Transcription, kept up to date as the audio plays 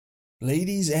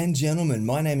Ladies and gentlemen,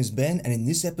 my name is Ben, and in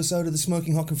this episode of the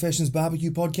Smoking Hot Confessions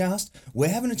Barbecue Podcast, we're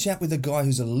having a chat with a guy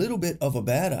who's a little bit of a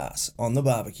badass on the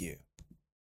barbecue.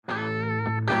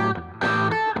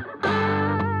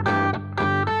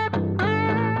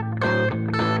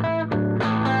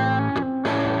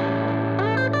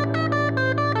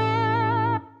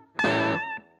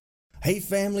 Hey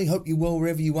family, hope you're well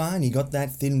wherever you are and you got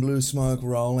that thin blue smoke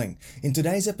rolling. In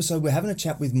today's episode, we're having a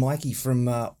chat with Mikey from,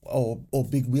 or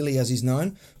Big Willy as he's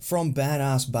known, from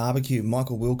Badass Barbecue,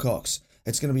 Michael Wilcox.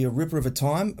 It's going to be a ripper of a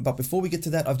time, but before we get to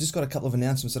that, I've just got a couple of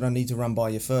announcements that I need to run by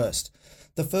you first.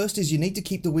 The first is you need to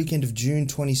keep the weekend of June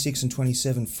 26 and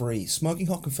 27 free. Smoking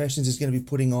Hot Confessions is going to be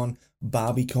putting on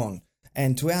BarbieCon.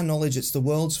 And to our knowledge, it's the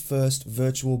world's first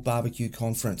virtual barbecue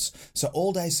conference. So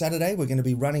all day Saturday, we're going to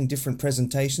be running different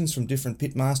presentations from different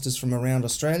pitmasters from around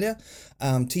Australia,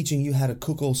 teaching you how to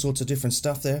cook all sorts of different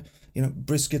stuff there. You know,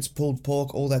 briskets, pulled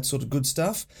pork, all that sort of good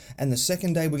stuff. And the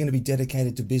second day, we're going to be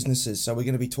dedicated to businesses. So we're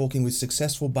going to be talking with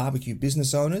successful barbecue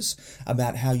business owners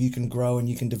about how you can grow and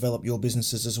you can develop your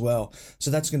businesses as well.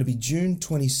 So that's going to be June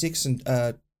 26 and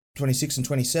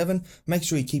 27. Make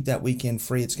sure you keep that weekend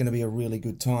free. It's going to be a really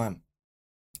good time.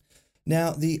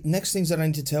 Now, the next things that I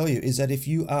need to tell you is that if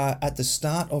you are at the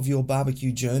start of your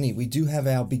barbecue journey, we do have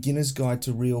our Beginner's Guide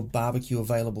to Real Barbecue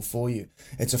available for you.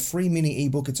 It's a free mini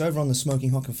ebook. It's over on the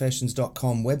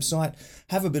SmokingHotConfessions.com website.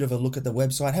 Have a bit of a look at the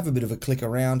website. Have a bit of a click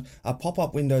around. A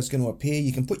pop-up window is going to appear.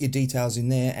 You can put your details in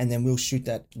there, and then we'll shoot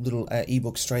that little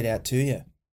ebook straight out to you.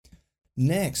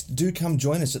 Next, do come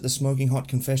join us at the Smoking Hot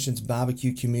Confessions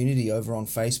barbecue community over on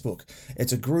Facebook.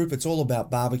 It's a group, it's all about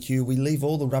barbecue. We leave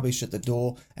all the rubbish at the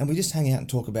door and we just hang out and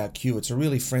talk about Q. It's a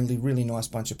really friendly, really nice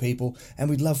bunch of people and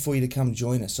we'd love for you to come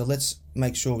join us. So let's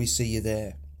make sure we see you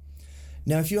there.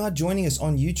 Now, if you are joining us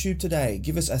on YouTube today,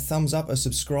 give us a thumbs up, a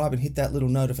subscribe and hit that little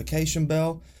notification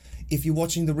bell. If you're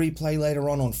watching the replay later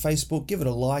on Facebook, give it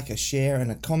a like, a share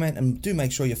and a comment and do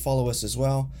make sure you follow us as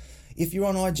well. If you're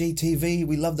on IGTV,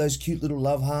 we love those cute little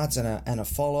love hearts and a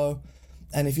follow.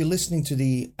 And if you're listening to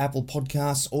the Apple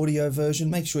Podcasts audio version,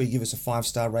 make sure you give us a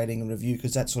 5-star rating and review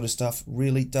because that sort of stuff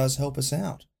really does help us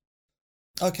out.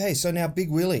 Okay, so now Big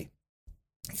Willy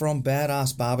from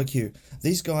Badass Barbecue.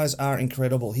 These guys are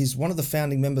incredible. He's one of the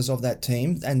founding members of that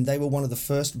team and they were one of the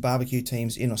first barbecue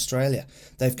teams in Australia.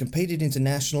 They've competed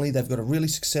internationally. They've got a really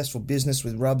successful business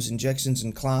with rubs, injections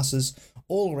and classes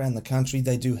all around the country.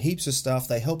 They do heaps of stuff.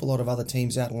 They help a lot of other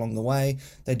teams out along the way.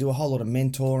 They do a whole lot of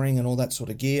mentoring and all that sort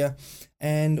of gear.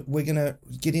 And we're going to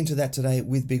get into that today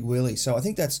with Big Willy. So I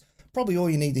think that's probably all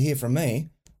you need to hear from me.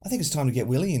 I think it's time to get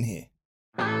Willy in here.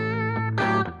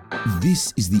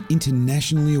 This is the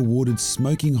internationally awarded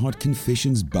Smoking Hot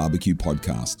Confessions Barbecue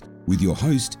Podcast with your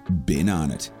host, Ben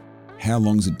Arnott. How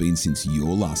long's it been since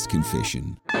your last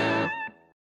confession?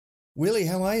 Willy,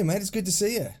 how are you, mate? It's good to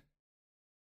see you.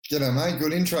 G'day, mate.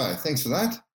 Good intro. Thanks for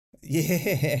that.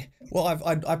 Yeah. Well,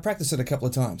 I practiced it a couple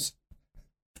of times.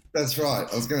 That's right.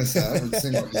 I was going to say, it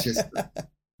seemed like it's yesterday.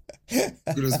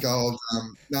 Good as gold.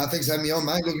 No, thanks for having me on,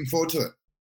 mate. Looking forward to it.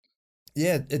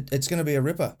 Yeah, it's going to be a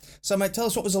ripper. So, mate, tell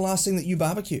us what was the last thing that you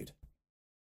barbecued?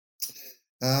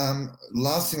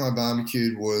 Last thing I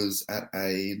barbecued was at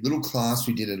a little class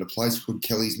we did at a place called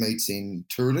Kelly's Meats in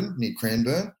Turin near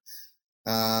Cranbourne.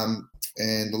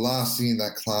 And the last thing in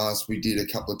that class, we did a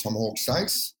couple of tomahawk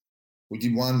steaks. We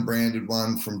did one branded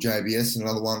one from JBS and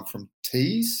another one from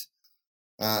Tees.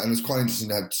 And it was quite interesting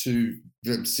to have two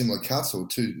very similar cuts or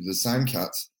two the same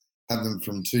cuts, have them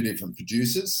from two different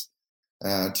producers,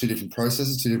 two different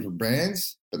processes, two different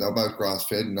brands, but they were both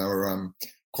grass-fed and they were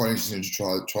quite interesting to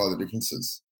try the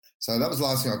differences. So that was the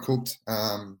last thing I cooked,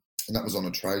 and that was on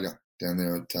a Traeger down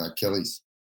there at Kelly's.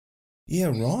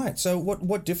 Yeah, right. So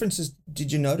what differences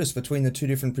did you notice between the two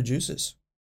different producers?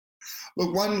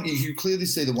 Look, one, you clearly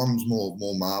see the one was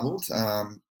more marbled.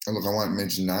 And look, I won't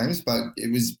mention names, but it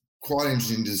was quite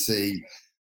interesting to see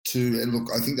two. And look,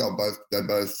 I think they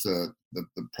both the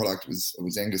product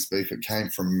was Angus beef. It came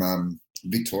from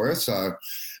Victoria, so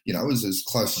you know it was as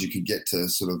close as you could get to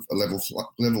sort of a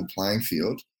level playing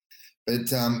field.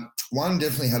 But one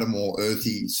definitely had a more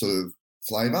earthy sort of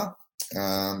flavour.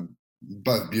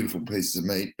 Both beautiful pieces of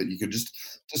meat, but you could just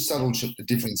subtle the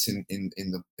difference in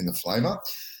the flavour.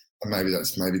 And maybe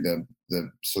that's the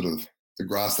sort of the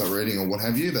grass they were eating or what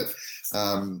have you. But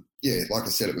yeah, like I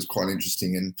said, it was quite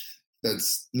interesting, and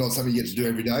that's not something you get to do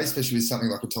every day, especially with something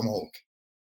like a tomahawk.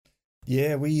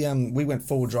 Yeah, we went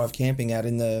 4-wheel drive camping out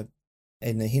in the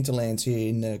hinterlands here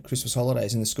in the Christmas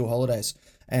holidays, in the school holidays,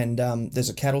 and there's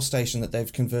a cattle station that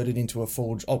they've converted into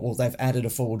they've added a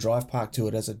 4-wheel drive park to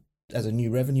it as a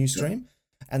new revenue stream,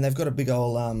 and they've got a big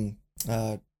old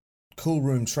cool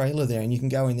room trailer there, and you can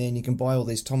go in there and you can buy all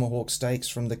these tomahawk steaks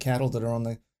from the cattle that are on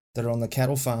the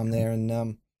cattle farm there,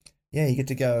 and yeah, you get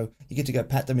to go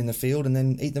pat them in the field and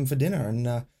then eat them for dinner.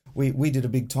 And we did a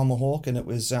big tomahawk, and it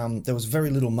was there was very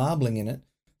little marbling in it,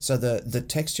 so the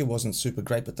texture wasn't super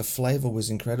great, but the flavor was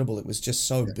incredible. It was just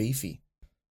so beefy.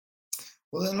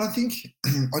 Well, and I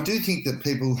do think that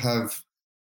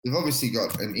they've obviously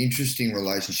got an interesting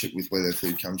relationship with where their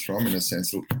food comes from, in a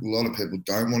sense. A lot of people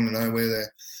don't want to know where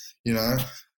they're,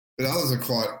 but others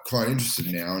are quite interested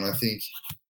now. And I think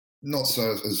not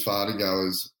so as far to go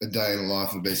as a day in the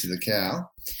life of Bessie the cow.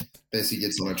 Bessie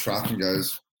gets on a truck and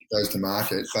goes to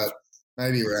market, but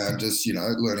maybe around just,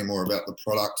 learning more about the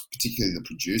product, particularly the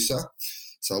producer.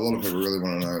 So a lot of people really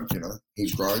want to know,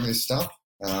 who's growing this stuff.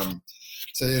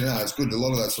 So, it's good. A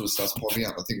lot of that sort of stuff's popping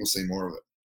up. I think we'll see more of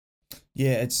it.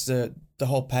 Yeah, it's the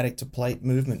whole paddock to plate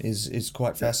movement is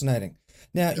quite fascinating.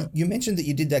 Now, you mentioned that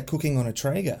you did that cooking on a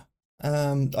Traeger.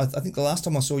 I think the last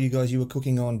time I saw you guys, you were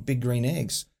cooking on big green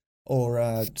eggs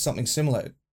or something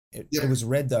similar. It was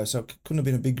red, though, so it couldn't have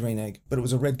been a big green egg, but it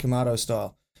was a red Kamado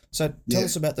style. So tell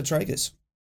us about the Traegers.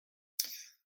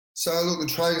 So, look,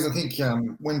 the Traegers, I think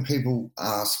when people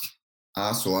ask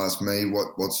me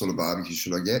what sort of barbecue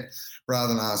should I get,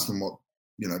 rather than asking what,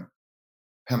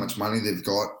 how much money they've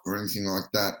got or anything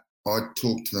like that, I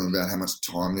talk to them about how much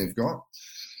time they've got.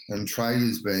 And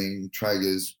Traegers being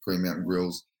Traegers, Green Mountain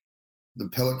Grills, the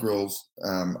pellet grills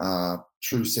are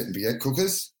true set and forget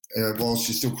cookers. Whilst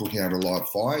you're still cooking over a live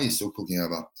fire, you're still cooking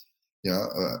over,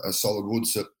 a solid wood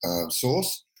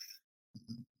sauce.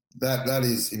 That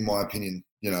is, in my opinion,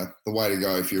 the way to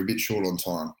go if you're a bit short on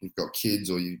time. You've got kids,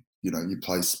 or you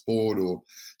play sport, or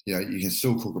you can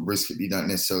still cook a brisket. But you don't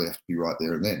necessarily have to be right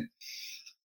there and then.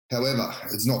 However,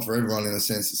 it's not for everyone, in the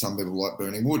sense that some people like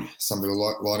burning wood, some people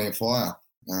like lighting a fire.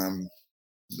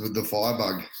 The fire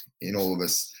bug in all of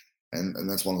us, and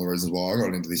that's one of the reasons why I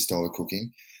got into this style of cooking.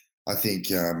 I think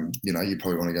you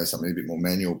probably want to go something a bit more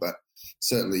manual, but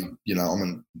certainly I'm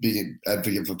a big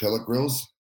advocate for pellet grills.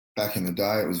 Back in the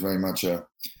day, it was very much there's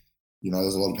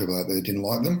a lot of people out there that didn't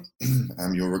like them.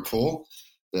 You'll recall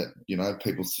that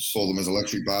people saw them as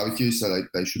electric barbecues, so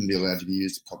they shouldn't be allowed to be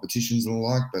used at competitions and the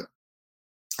like. But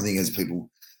I think as people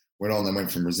went on, they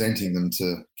went from resenting them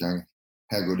to going,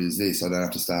 how good is this? I don't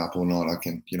have to stay up all night. I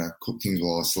can, cook things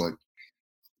while I sleep.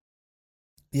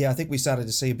 Yeah, I think we started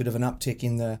to see a bit of an uptick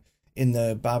in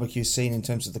the barbecue scene in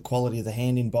terms of the quality of the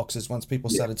hand-in boxes once people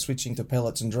started switching to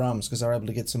pellets and drums, because they're able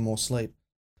to get some more sleep.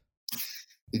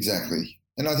 Exactly.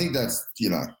 And I think that's,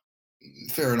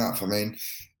 fair enough. I mean,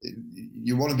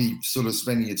 you want to be sort of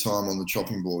spending your time on the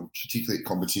chopping board, particularly at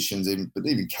competitions, but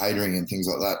even catering and things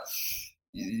like that.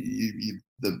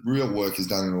 The real work is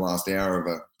done in the last hour of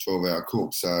a 12-hour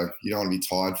cook, so you don't want to be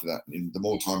tired for that. And the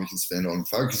more time you can spend on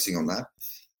focusing on that,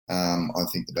 I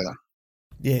think the better.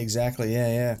 Yeah, exactly.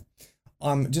 Yeah.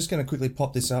 I'm just going to quickly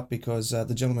pop this up because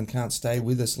the gentleman can't stay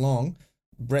with us long.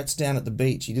 Brett's down at the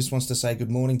beach. He just wants to say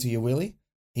good morning to you, Willy.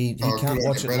 He can't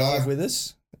watch it live with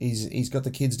us. He's got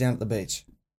the kids down at the beach.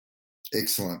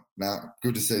 Excellent. Now,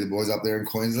 good to see the boys up there in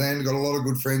Queensland. We've got a lot of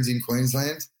good friends in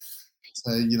Queensland.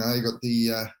 So, you got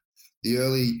the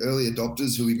early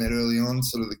adopters who we met early on,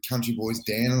 sort of the country boys,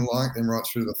 Dan and the like, then right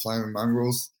through the Flaming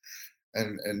Mongrels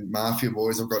and Mafia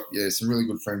boys. I've got, some really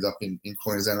good friends up in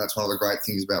Queensland. That's one of the great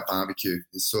things about barbecue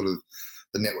is sort of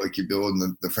the network you build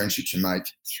and the friendships you make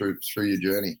through your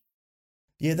journey.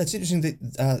 Yeah, that's interesting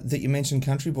that you mentioned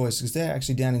country boys, because they're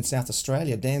actually down in South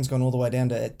Australia. Dan's gone all the way down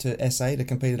to SA to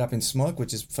compete it up in Smoke,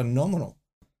 which is phenomenal.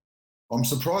 I'm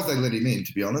surprised they let him in,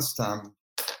 to be honest. I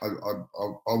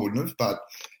wouldn't have, but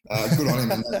good on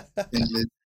him. And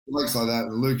blokes like that,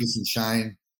 Lucas and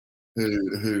Shane,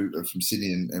 who are from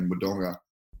Sydney and Wodonga,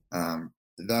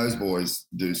 those boys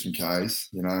do some Ks.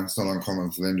 It's not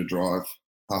uncommon for them to drive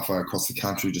halfway across the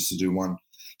country just to do one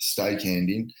steak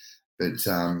hand-in. But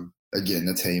again,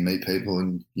 that's how you meet people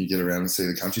and you get around and see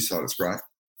the countryside. It's great.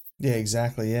 Yeah,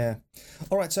 exactly. Yeah.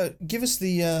 All right. So give us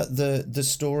the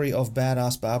story of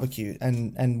Badass Barbecue,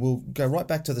 and we'll go right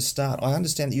back to the start. I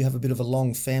understand that you have a bit of a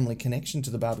long family connection to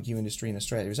the barbecue industry in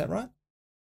Australia. Is that right?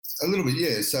 A little bit,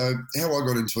 yeah. So how I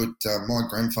got into it, my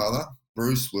grandfather,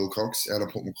 Bruce Wilcox, out of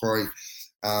Port Macquarie,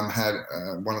 had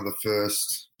one of the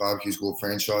first barbecue school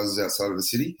franchises outside of the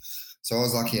city. So I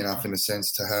was lucky enough, in a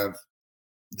sense, to have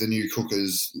the new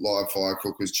cookers, live fire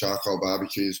cookers, charcoal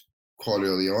barbecues quite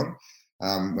early on.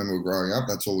 When we were growing up,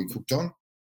 that's all we cooked on,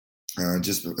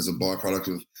 just as a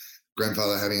byproduct of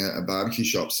grandfather having a barbecue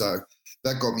shop. So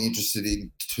that got me interested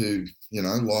into,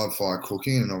 live fire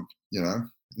cooking, and I,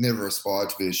 never aspired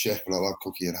to be a chef, but I love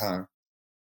cooking at home.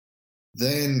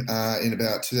 Then in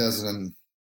about 2000,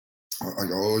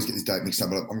 I always get this date mixed up,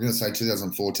 but I'm going to say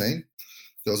 2014.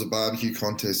 There was a barbecue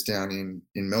contest down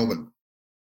in Melbourne.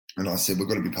 And I said, we've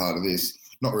got to be part of this,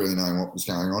 not really knowing what was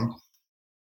going on.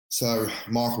 So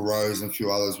Michael Rose and a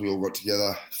few others, we all got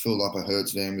together, filled up a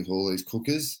Hertz van with all these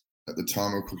cookers. At the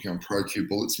time, we were cooking on ProQ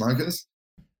bullet smokers.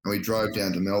 And we drove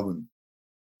down to Melbourne.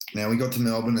 Now, we got to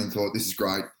Melbourne and thought, this is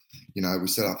great. You know, we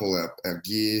set up all our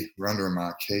gear. We're under a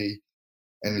marquee.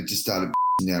 And it just started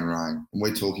down rain. And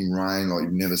we're talking rain like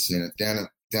you've never seen it. Down at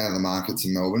the markets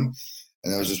in Melbourne.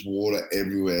 And there was just water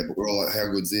everywhere. But we're all like,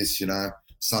 how good's this, you know?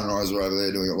 Sunrise were over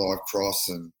there doing a live cross,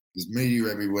 and there's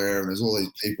media everywhere, and there's all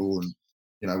these people, and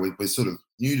you know we're sort of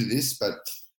new to this, but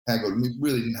how good. We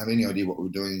really didn't have any idea what we were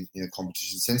doing in a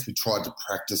competition sense. We tried to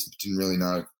practice, but didn't really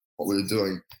know what we were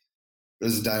doing. But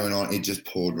as the day went on, it just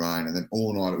poured rain, and then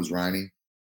all night it was raining.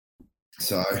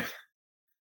 So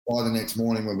by the next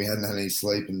morning, when we hadn't had any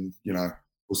sleep, and you know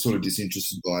we're sort of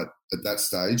disinterested by it at that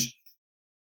stage,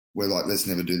 we're like, let's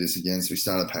never do this again. So we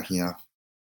started packing up.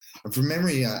 And from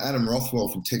memory, Adam Rothwell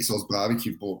from Texel's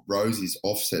Barbecue bought Rosie's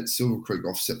offset, Silver Creek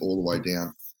offset, all the way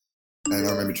down. And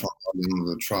I remember trying to get into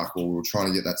the truck, or we were trying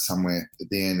to get that somewhere at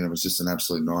the end, and it was just an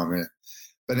absolute nightmare.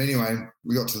 But anyway,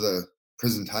 we got to the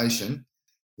presentation.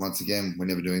 Once again, we're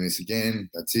never doing this again.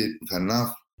 That's it. We've had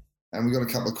enough. And we got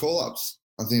a couple of call-ups.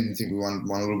 I think we won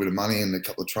a little bit of money and a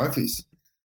couple of trophies.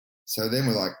 So then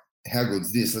we're like, how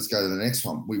good's this? Let's go to the next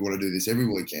one. We want to do this every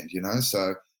weekend, you know?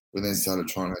 So we then started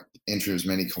trying to enter as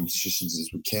many competitions as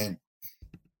we can.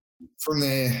 From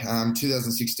there,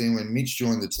 2016, when Mitch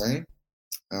joined the team,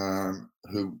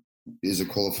 who is a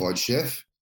qualified chef,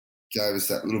 gave us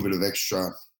that little bit of extra,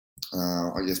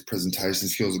 presentation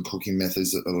skills and cooking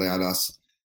methods that allowed us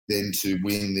then to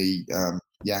win the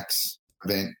Yaks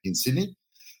event in Sydney,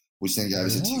 which then gave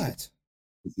us a ticket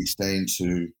to 16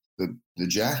 to the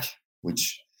Jack,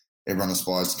 which everyone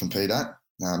aspires to compete at.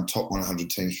 Top 100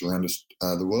 teams around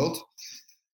the world.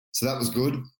 So that was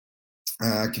good.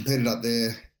 Competed up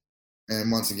there,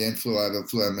 and once again flew our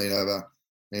meat over.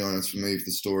 Anyone who's familiar with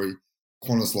the story,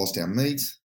 Qantas lost our meat.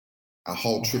 Our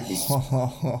whole trip was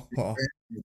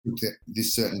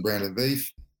this certain brand of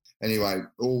beef. Anyway,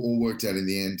 all worked out in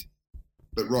the end,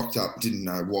 but rocked up, didn't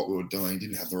know what we were doing,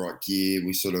 didn't have the right gear.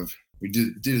 We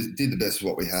did the best of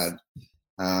what we had.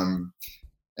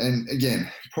 And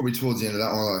again, probably towards the end of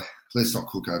that one, let's not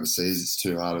cook overseas. It's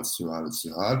too hard.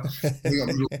 We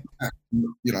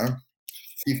got,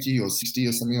 50 or 60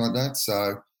 or something like that.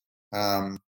 So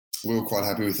we were quite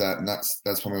happy with that. And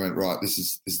that's when we went, right, this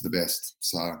is the best.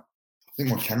 So I think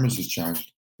my camera's just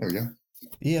changed. There we go.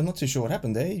 Yeah, I'm not too sure what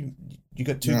happened there. You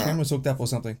got two cameras hooked up or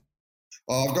something?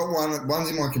 Oh, I've got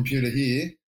one's in my computer here,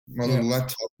 my little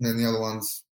laptop, and then the other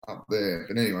one's up there.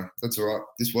 But anyway, that's all right.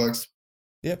 This works.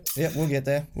 Yep, we'll get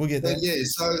there.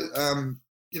 So,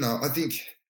 I think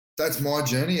that's my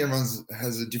journey. Everyone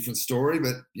has a different story,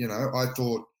 but, I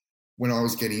thought when I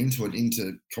was getting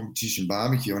into competition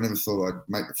barbecue, I never thought I'd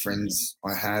make the friends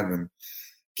I have and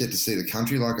get to see the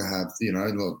country like I have.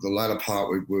 The latter part,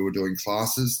 we were doing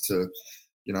classes to,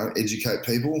 educate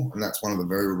people, and that's one of the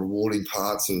very rewarding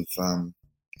parts of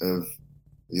I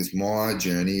guess my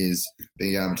journey is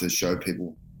being able to show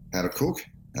people how to cook.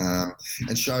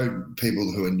 And show people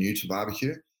who are new to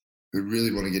barbecue, who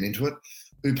really want to get into it,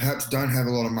 who perhaps don't have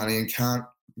a lot of money and can't,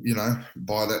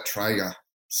 buy that Traeger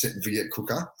set and forget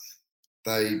cooker.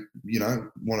 They,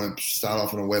 want to start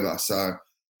off on a Weber. So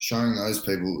showing those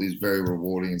people is very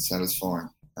rewarding and satisfying.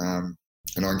 And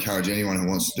I encourage anyone who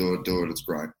wants to do it. It's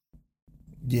great.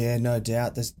 Yeah, no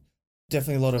doubt. There's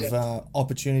definitely a lot of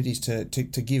opportunities to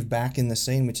give back in the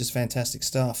scene, which is fantastic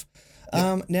stuff.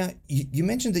 Now, you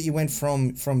mentioned that you went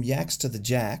from Yaks to the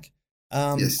Jack.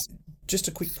 Yes. Just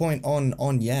a quick point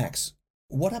on Yaks.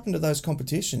 What happened to those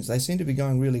competitions? They seem to be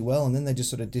going really well, and then they just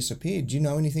sort of disappeared. Do you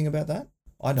know anything about that?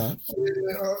 I don't.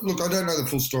 Look, I don't know the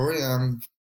full story.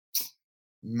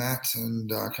 Matt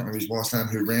and I can't remember his wife's name,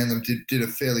 who ran them, did a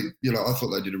fairly, I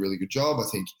thought they did a really good job. I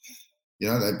think, they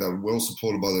were well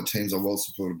supported by the teams, they were well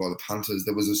supported by the punters.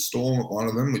 There was a storm at one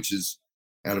of them, which is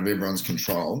out of everyone's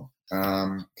control.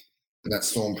 And that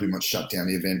storm pretty much shut down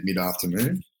the event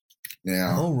mid-afternoon.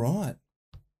 Now, all right.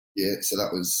 Yeah, so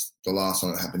that was the last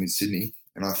one that happened in Sydney,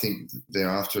 and I think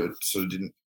thereafter it sort of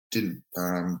didn't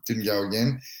go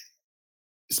again.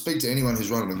 Speak to anyone who's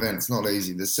run an event; it's not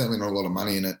easy. There's certainly not a lot of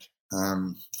money in it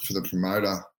for the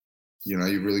promoter.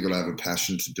 You've really got to have a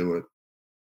passion to do it.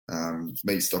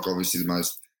 Meat Stock, obviously, the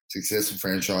most successful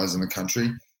franchise in the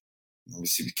country.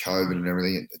 Obviously, with COVID and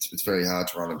everything, it's very hard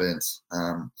to run events.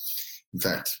 In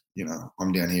fact,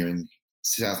 I'm down here in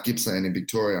South Gippsland in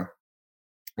Victoria.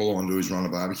 All I want to do is run a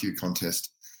barbecue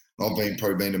contest. I've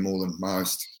probably been to more than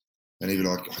most. and even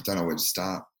like, I don't know where to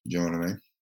start. Do you know what I mean?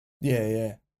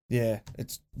 Yeah.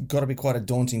 It's got to be quite a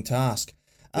daunting task.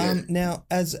 Yeah. Now,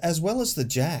 as well as the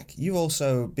Jack, you've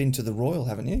also been to the Royal,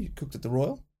 haven't you? You cooked at the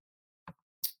Royal?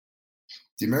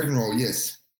 The American Royal,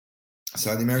 yes.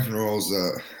 So the American Royals,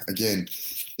 again,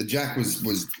 the Jack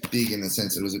was big in the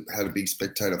sense that it had a big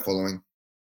spectator following.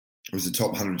 It was the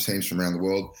top 100 teams from around the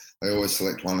world. They always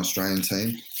select one Australian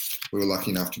team. We were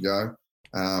lucky enough to go.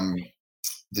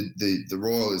 The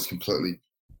Royal is completely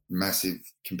massive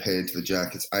compared to the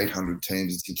Jack. It's 800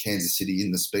 teams. It's in Kansas City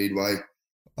in the Speedway.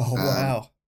 Oh, wow.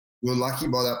 We were lucky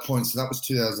by that point. So that was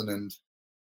 2018.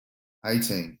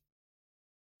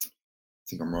 I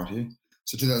think I'm right here.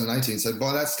 So 2018. So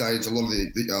by that stage, a lot of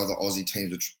the other Aussie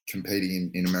teams were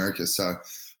competing in America. So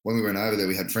when we went over there,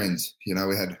 we had friends. You know,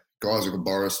 we had guys who could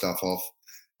borrow stuff off.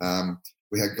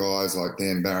 We had guys like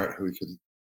Dan Barrett who we could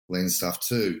lend stuff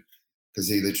to because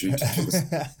he literally just took us.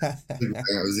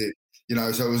 That was it. You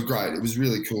know, so it was great. It was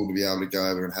really cool to be able to go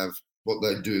over and have what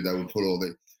they do. They would put all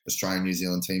the Australian, New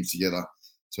Zealand teams together.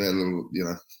 So we had a little, you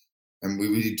know, and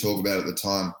we did talk about it at the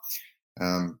time.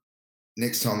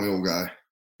 Next time we all go,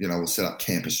 you know, we'll set up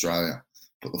Camp Australia,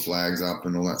 put the flags up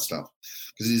and all that stuff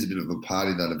because it is a bit of a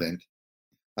party, that event.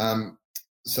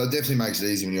 So it definitely makes it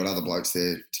easy when you've got other blokes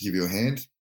there to give you a hand.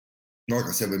 Like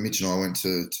I said, when Mitch and I went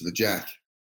to the Jack,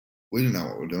 we didn't know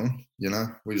what we were doing, you know.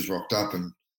 We just rocked up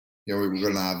and, you know, we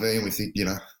got an RV and we think, you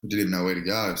know, we didn't even know where to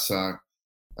go. So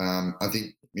I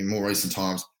think in more recent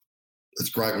times, it's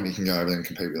great when you can go over there and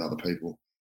compete with other people.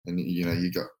 And, you know,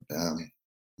 you got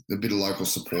a bit of local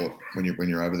support when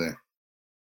you're over there.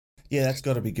 Yeah, that's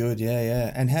got to be good.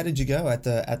 Yeah. And how did you go at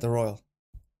the Royal?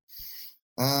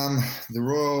 The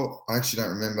Royal, I actually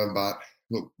don't remember, but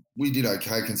look, we did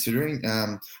okay considering.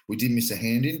 We did miss a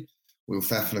hand in. We were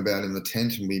faffing about in the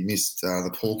tent and we missed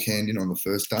the pork hand in on the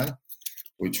first day,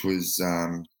 which was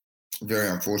very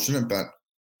unfortunate. But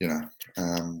you know,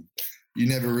 you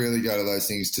never really go to those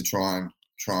things to try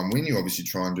and win. You obviously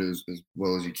try and do as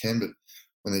well as you can, but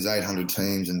when there's 800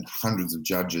 teams and hundreds of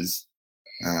judges,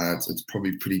 it's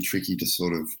probably pretty tricky to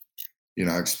sort of, you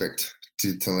know, expect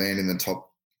to land in the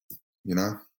top, you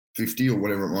know, 50 or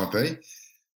whatever it might be.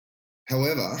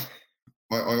 However,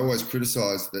 I always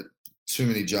criticise that too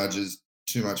many judges,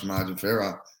 too much margin for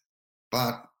error,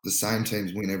 but the same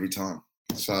teams win every time.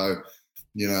 So,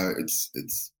 you know, it's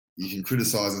you can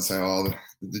criticise and say, oh,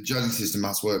 the judging system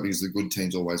must work because the good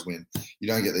teams always win. You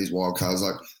don't get these wild cards.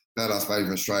 Like Badass Baby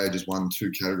in Australia just won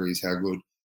 2 categories. How good.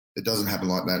 It doesn't happen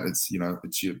like that. It's, you know,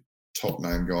 it's your top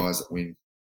name guys that win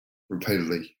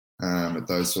repeatedly at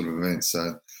those sort of events.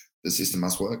 So the system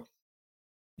must work.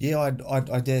 Yeah,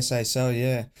 I dare say so,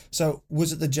 yeah. So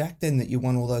was it the Jack then that you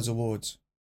won all those awards?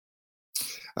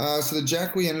 So the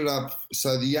Jack, we ended up,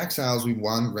 so the Yak Sales, we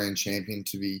won Grand Champion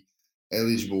to be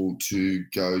eligible to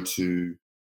go to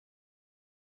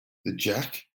the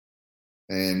Jack.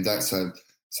 And that, so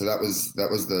that was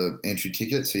the entry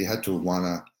ticket. So you had to have won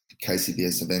a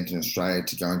KCBS event in Australia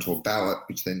to go into a ballot,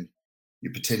 which then you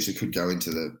potentially could go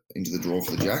into the draw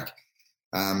for the Jack.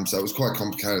 So it was quite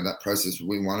complicated, that process.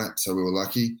 We won it, so we were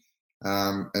lucky.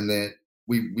 And then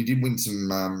we did win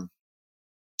some.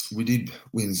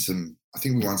 I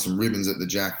think we won some ribbons at the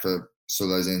Jack for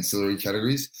sort of those ancillary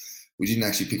categories. We didn't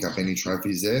actually pick up any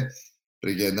trophies there,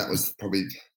 but again, that was probably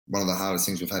one of the hardest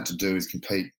things we've had to do is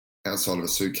compete outside of a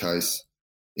suitcase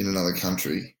in another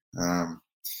country.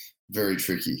 Very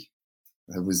tricky.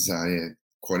 It was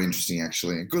quite interesting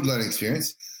actually, a good learning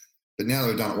experience. But now that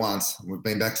we've done it once, and we've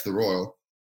been back to the Royal,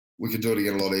 we could do it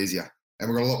again a lot easier. And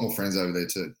we've got a lot more friends over there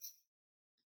too.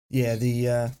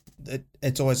 Yeah,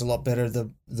 it's always a lot better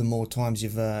the more times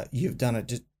you've done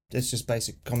it. It's just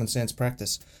basic common sense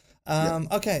practice.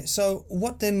 Okay, so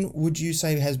what then would you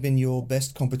say has been your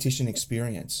best competition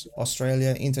experience?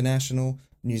 Australia, international,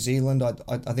 New Zealand?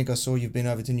 I think I saw you've been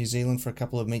over to New Zealand for a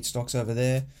couple of meat stocks over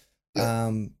there.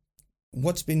 Yeah.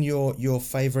 What's been your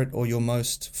favourite or your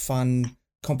most fun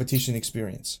competition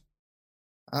experience?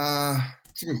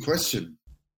 It's a good question.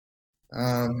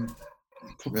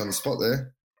 Put me on the spot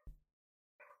there.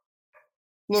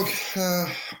 Look,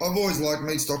 I've always liked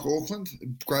Meat Stock Auckland.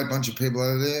 Great bunch of people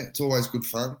over there. It's always good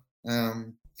fun.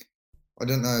 I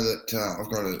don't know that I've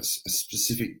got a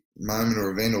specific moment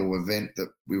or event that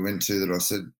we went to that I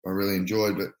said I really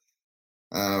enjoyed, but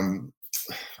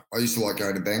I used to like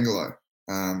going to Bangalore.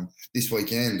 This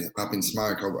weekend up in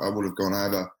Smoke, I would have gone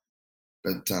over,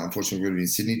 but unfortunately we're going to be in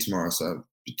Sydney tomorrow, so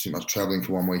too much travelling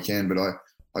for one weekend. But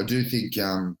I do think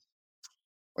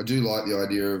I do like the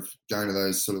idea of going to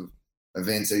those sort of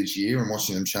events each year and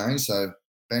watching them change. So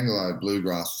Bangalore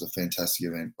Bluegrass was a fantastic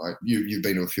event. Like you've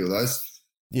been to a few of those.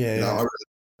 Yeah. You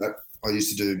know, I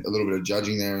used to do a little bit of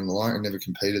judging there and the like. I never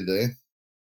competed there.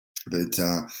 But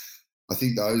I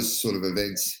think those sort of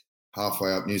events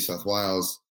halfway up New South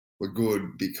Wales were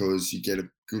good because you get a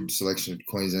good selection of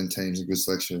Queensland teams and a good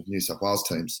selection of New South Wales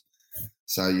teams.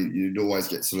 So you'd always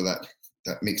get sort of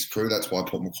that mixed crew. That's why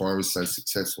Port Macquarie was so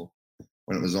successful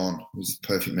when it was on. It was the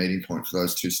perfect meeting point for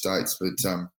those two states. But,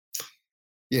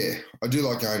 yeah, I do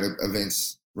like going to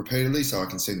events repeatedly so I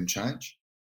can see them change.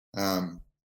 Going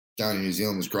to New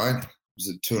Zealand was great. It was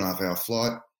a 2.5-hour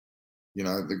flight. You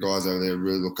know, the guys over there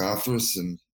really look after us,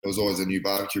 and there was always a new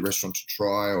barbecue restaurant to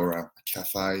try or a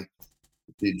cafe.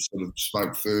 We did sort of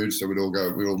smoked food, so we'd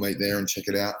all meet there and check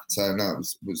it out. So, no, it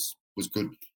was good.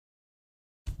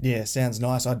 Yeah, sounds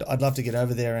nice. I'd love to get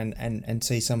over there and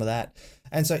see some of that.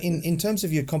 And so in terms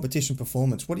of your competition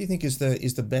performance, what do you think is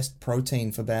the best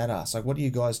protein for Badass? Like, what do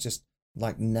you guys just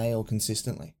like nail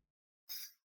consistently?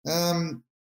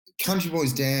 Country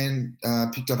Boys Dan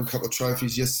picked up a couple of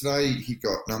trophies yesterday. He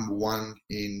got number 1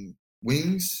 in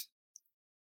wings,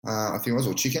 I think it was,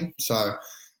 or chicken. So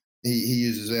he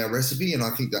uses our recipe, and I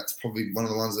think that's probably one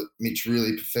of the ones that Mitch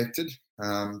really perfected.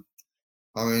 I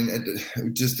mean,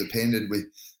 it just depended. There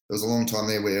was a long time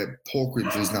there where pork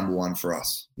ribs was number 1 for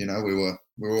us. You know, we were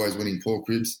always winning pork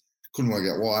ribs. Couldn't work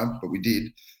out why, but we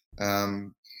did. I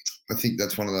think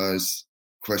that's one of those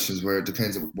questions where it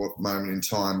depends at what moment in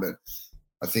time. But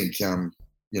I think,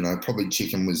 you know, probably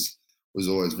chicken was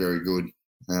always very good.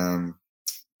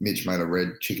 Mitch made a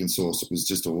red chicken sauce. It was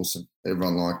just awesome.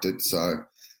 Everyone liked it. So,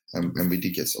 and we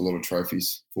did get a lot of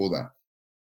trophies for that.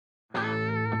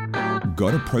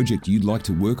 Got a project you'd like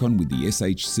to work on with the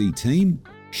SHC team?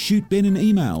 Shoot Ben an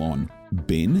email on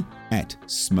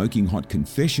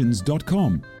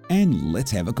ben@smokinghotconfessions.com and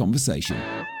let's have a conversation.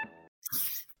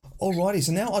 Alrighty,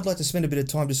 so now I'd like to spend a bit of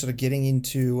time just sort of getting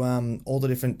into all the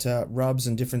different rubs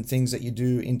and different things that you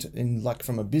do in like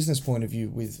from a business point of view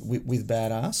with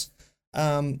Badass.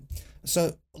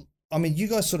 So, I mean, you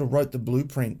guys sort of wrote the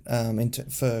blueprint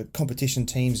for competition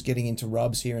teams getting into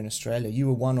rubs here in Australia. You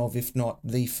were one of, if not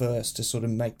the first, to sort of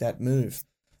make that move.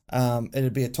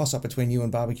 It'd be a toss-up between you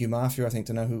and Barbecue Mafia, I think,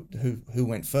 to know who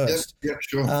went first. Yep,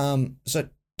 sure. So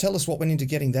tell us what went into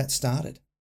getting that started.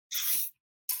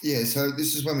 Yeah, so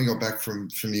this is when we got back from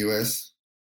the US.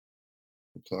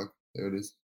 The plug, there it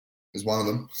is. There's one of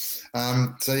them.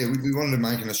 So yeah, we wanted to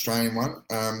make an Australian one.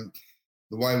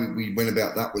 The way we went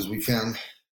about that was we found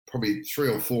probably 3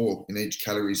 or 4 in each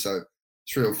category, so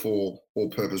 3 or 4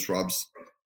 all-purpose rubs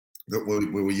that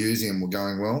we were using and were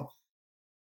going well.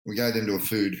 We gave them to a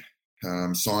food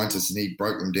scientist, and he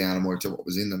broke them down and worked out what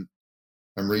was in them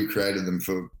and recreated them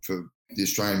for the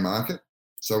Australian market.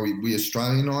 So we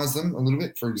Australianised them a little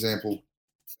bit. For example,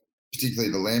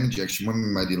 particularly the lamb injection. When we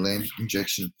made the lamb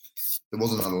injection, there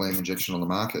wasn't another lamb injection on the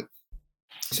market.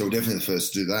 So we're definitely the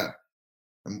first to do that.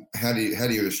 And how do you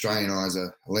Australianise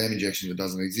a lamb injection that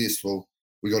doesn't exist? Well,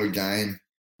 we got a game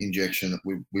injection that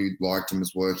we liked and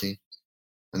was working,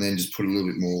 and then just put a little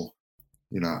bit more,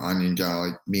 you know, onion,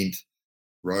 garlic, mint,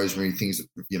 rosemary, things that,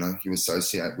 you know, you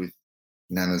associate with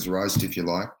Nana's roast, if you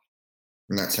like.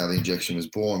 And that's how the injection was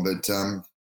born. But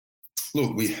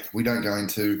look, we don't go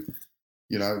into,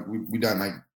 you know, we don't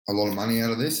make a lot of money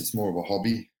out of this. It's more of a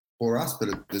hobby for us, but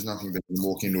there's nothing better than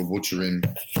walk into a butcher in,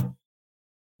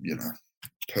 you know,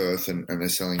 Perth and they're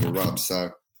selling your rubs.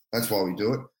 So that's why we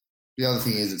do it. The other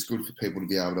thing is it's good for people to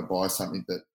be able to buy something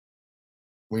that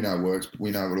we know works, but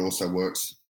we know it also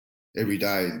works every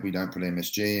day. We don't put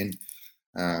MSG in.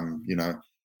 You know,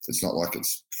 it's not like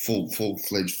it's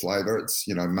full-fledged flavour. It's,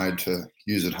 you know, made to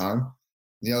use at home.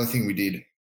 The other thing we did,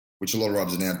 which a lot of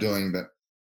rubs are now doing, but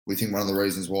we think one of the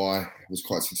reasons why it was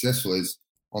quite successful is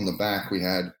on the back we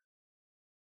had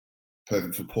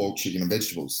perfect for pork, chicken and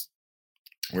vegetables.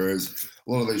 Whereas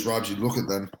a lot of these rubs, you'd look at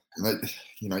them and they,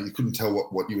 you know, you couldn't tell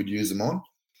what you would use them on.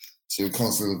 So you're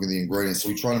constantly looking at the ingredients. So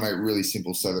we try to make it really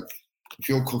simple so that if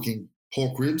you're cooking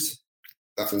pork ribs,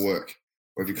 that will work.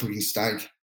 Or if you're cooking steak,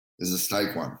 there's a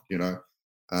steak one, you know.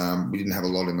 We didn't have a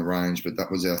lot in the range, but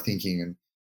that was our thinking, and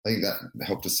I think that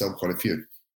helped us sell quite a few.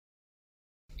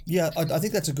 Yeah, I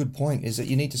think that's a good point, is that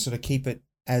you need to sort of keep it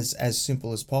as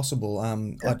simple as possible.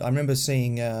 Yeah. I remember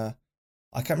seeing, I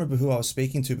can't remember who I was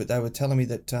speaking to, but they were telling me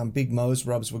that Big Mo's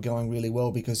rubs were going really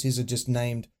well because his are just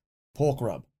named pork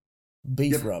rub,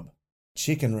 beef rub,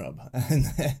 chicken rub,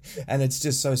 and it's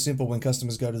just so simple when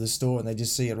customers go to the store and they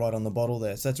just see it right on the bottle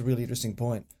there. So that's a really interesting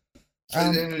point.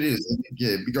 And it is,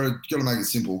 yeah. You got to make it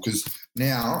simple, because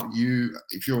now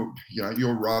if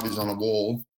your rub is on a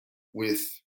wall with,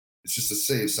 it's just a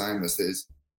sea of sameness. There's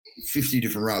 50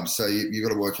 different rubs, so you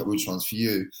got to work out which one's for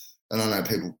you. And I know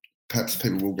perhaps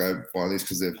people will go buy this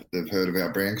because they've heard of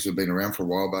our brand because we've been around for a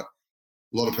while. But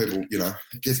a lot of people,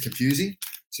 it gets confusing.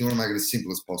 So you want to make it as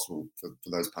simple as possible for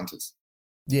those punters.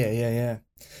 Yeah.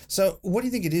 So what do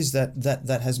you think it is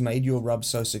that has made your rub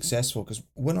so successful? Because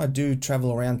when I do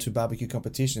travel around to barbecue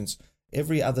competitions,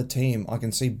 every other team I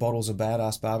can see bottles of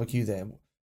Badass Barbecue there.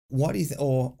 Why do you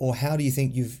or how do you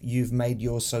think you've made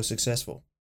yours so successful?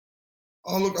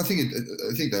 Oh, look, I think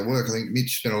they work. I think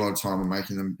Mitch spent a lot of time on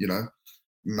making them,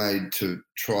 made to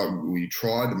try. We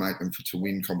tried to make them to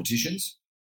win competitions,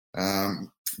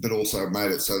 but also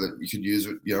made it so that you could use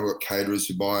it. We've got caterers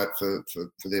who buy it for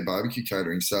their barbecue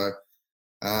catering. So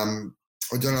I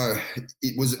don't know.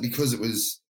 Was it because it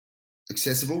was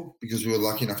accessible? Because we were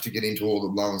lucky enough to get into all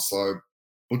the low and slow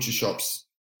butcher shops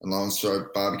and low and slow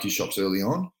barbecue shops early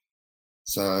on.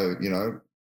 So,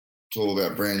 it's all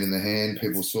about brand in the hand.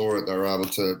 People saw it. They were able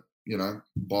to,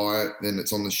 buy it. Then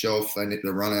it's on the shelf. They need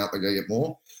to run out. They go get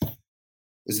more.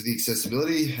 Is it the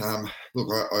accessibility? Look,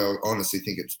 I honestly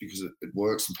think it's because it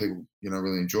works and people,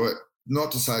 really enjoy it.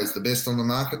 Not to say it's the best on the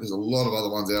market. There's a lot of other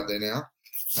ones out there now.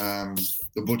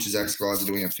 The Butcher's Axe guys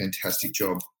are doing a fantastic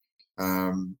job.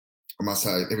 I must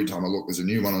say, every time I look, there's a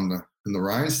new one in the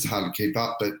range. It's hard to keep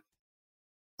up, but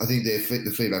I think the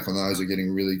feedback on those are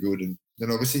getting really good. And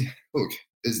then obviously, look,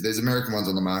 there's American ones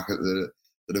on the market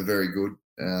that are very good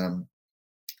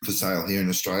for sale here in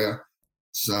Australia.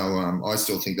 So I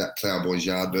still think that Plowboy's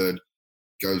Yardbird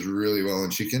goes really well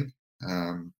in chicken.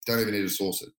 Don't even need to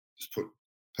sauce it. Just put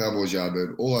Plowboy's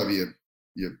Yardbird all over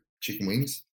your chicken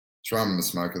wings. Throw them in the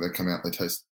smoker. They come out. They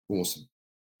taste awesome.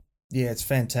 Yeah, it's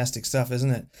fantastic stuff, isn't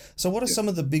it? So what are some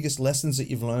of the biggest lessons that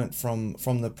you've learned from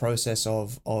the process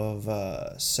of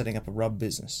setting up a rub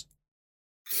business?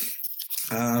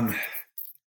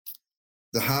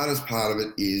 The hardest part of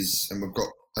it is, and we've got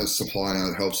a supply now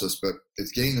that helps us, but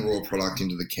it's getting the raw product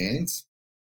into the cans.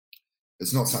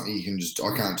 It's not something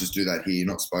I can't just do that here. You're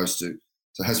not supposed to.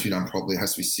 So it has to be done properly. It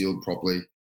has to be sealed properly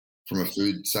from a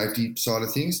food safety side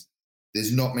of things.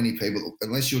 There's not many people,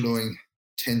 unless you're doing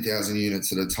 10,000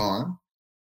 units at a time,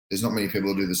 there's not many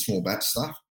people who do the small batch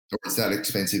stuff, or it's that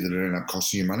expensive that it ends up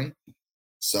costing you money.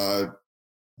 So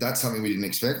that's something we didn't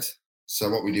expect. So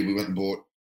what we did, we went and bought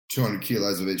 200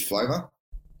 kilos of each flavour,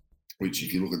 which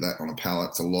if you look at that on a pallet,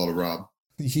 it's a lot of rub.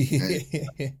 Yeah.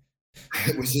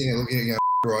 We're sitting there looking at it going,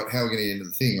 right, how are we going to get into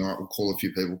the thing? All right, we'll call a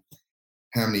few people.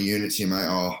 How many units you make?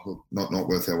 Oh, look, not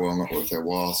worth our while, not worth our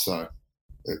while. So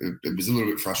it was a little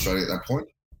bit frustrating at that point.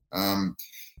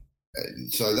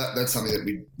 So that's something that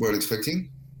we weren't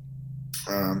expecting.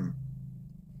 I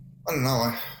don't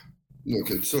know.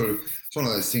 Look, it's one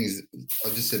of those things. I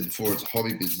just said before, it's a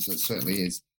hobby business. It certainly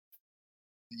is.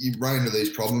 You run into these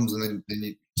problems, and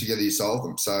then together you solve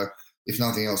them. So, if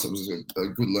nothing else, it was a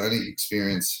good learning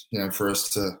experience, for us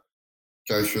to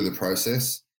go through the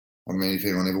process. I mean, if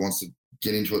anyone ever wants to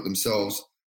get into it themselves,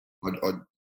 I'd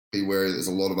be wary. There's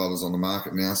a lot of others on the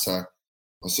market now, so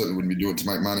I certainly wouldn't be doing it to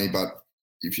make money. But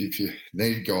if you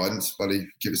need guidance, buddy,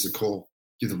 give us a call.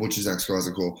 Give the Butcher's Axe guys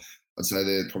a call. I'd say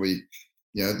they're probably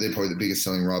the biggest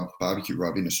selling barbecue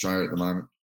rub in Australia at the moment.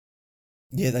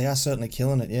 Yeah, they are certainly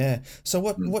killing it. Yeah. So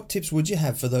what tips would you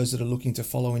have for those that are looking to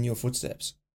follow in your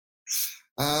footsteps?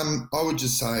 I would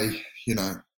just say,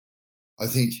 I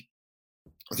think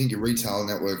your retail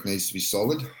network needs to be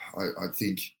solid. I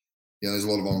think, there's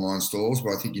a lot of online stores,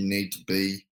 but I think you need to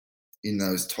be in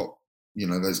those top,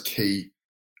 those key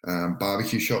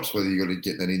barbecue shops, whether you've got to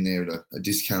get that in there at a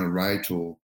discounted rate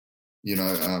or,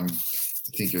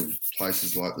 think of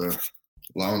places like the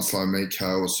Low and Slow Meat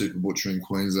Co. or Super Butcher in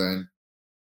Queensland.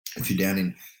 If you're down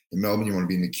in Melbourne, you want to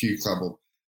be in the Q Club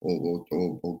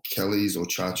or Kelly's or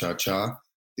Cha Cha Cha. I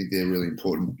think they're really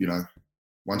important.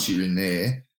 Once you're in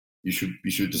there, you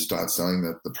should just start selling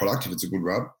the product if it's a good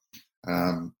rub.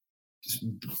 Just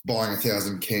buying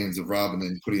 1,000 cans of rub and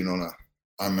then putting it on an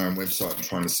unknown website and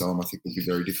trying to sell them, I think would be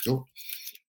very difficult.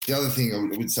 The other thing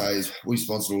I would say is we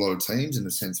sponsored a lot of teams in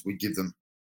the sense we give them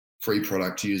free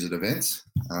product to use at events.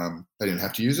 They didn't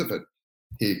have to use it, but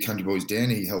here, Country Boys Dan,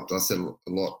 he helped us a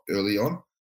lot early on.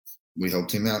 We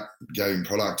helped him out, gave him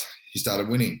product. He started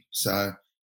winning. So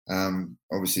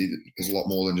obviously there's a lot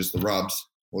more than just the rubs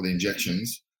or the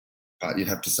injections, but you'd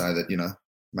have to say that,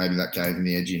 maybe that gave him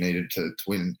the edge he needed to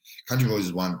win. Country Boys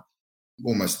has won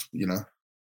almost,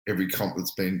 every comp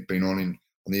that's been on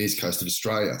the east coast of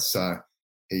Australia. So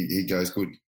he goes good.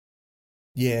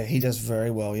 Yeah, he does very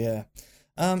well, yeah.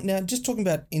 Now, just talking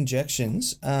about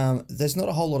injections, there's not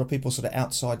a whole lot of people sort of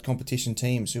outside competition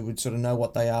teams who would sort of know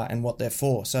what they are and what they're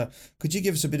for. So could you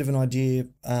give us a bit of an idea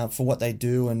for what they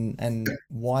do and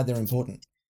why they're important?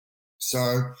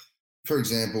 So, for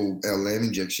example, our lamb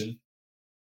injection,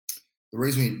 the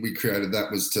reason we created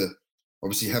that was to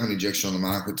obviously have an injection on the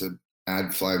market to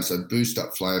add flavour, so boost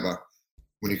up flavour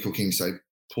when you're cooking, say,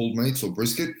 pulled meats or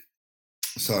brisket.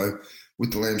 So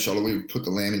with the lamb shoulder, we would put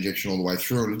the lamb injection all the way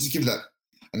through, and it'll just give that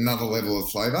another level of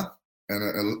flavour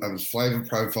and a flavour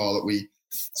profile that we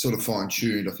sort of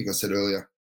fine-tuned. I think I said earlier, a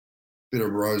bit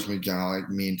of rosemary, garlic,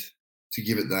 mint to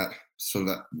give it that sort of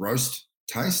that roast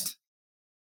taste.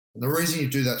 And the reason you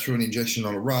do that through an injection,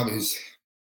 not a rub, is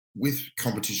with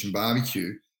competition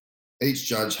barbecue, each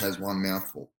judge has one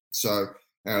mouthful. So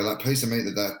out of that piece of meat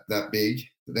that big,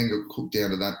 that then got cooked down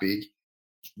to that big,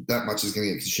 that much is going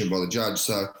to get consumed by the judge.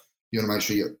 So you want to make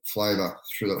sure you get flavour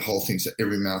through that whole thing, so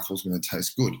every mouthful is going to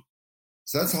taste good.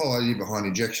 So that's the whole idea behind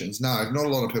injections. No, not a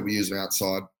lot of people use them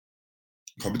outside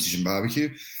competition barbecue,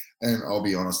 and I'll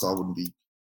be honest, I wouldn't be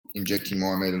injecting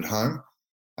my meat at home.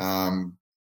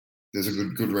 There's a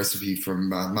good recipe from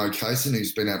Mo Cason,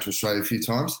 who's been out to Australia a few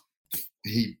times.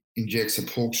 He injects a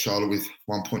pork shoulder with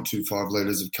 1.25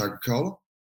 litres of Coca-Cola,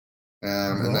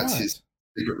 and that's his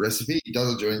secret recipe. He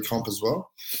does it during comp as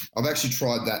well. I've actually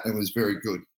tried that and it was very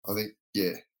good. I think,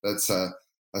 yeah, that's a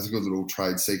good little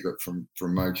trade secret from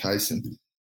Mo Cason.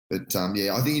 But,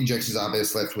 yeah, I think injections are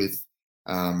best left with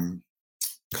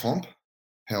comp.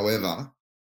 However,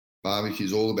 barbecue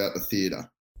is all about the theatre.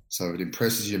 So if it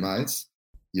impresses your mates,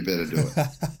 you better do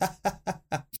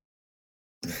it.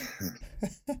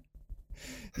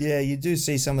 Yeah, you do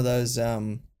see some of those.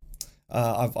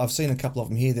 I've seen a couple of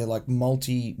them here. They're like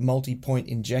multi-point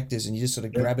injectors, and you just sort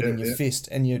of grab it in your fist,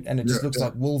 and it just looks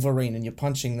like Wolverine, and you're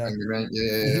punching that.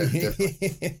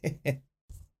 Yeah.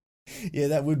 Yeah,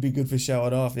 that would be good for show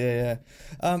it off. Yeah.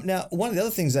 Now, one of the other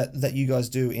things that you guys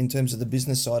do in terms of the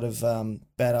business side of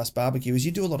Badass Barbecue is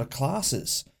you do a lot of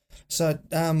classes. So,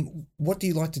 what do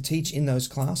you like to teach in those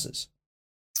classes?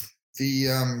 We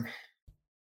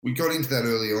got into that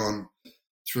early on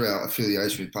through our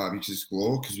affiliation with Barbecues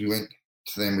Galore, because we went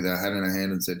to them with our hat in our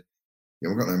hand and said, yeah,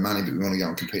 we've got no money, but we want to go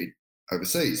and compete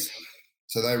overseas.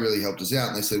 So they really helped us out,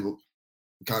 and they said, well,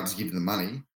 we can't just give you the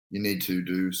money. You need to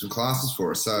do some classes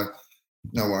for us. So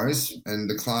no worries. And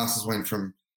the classes went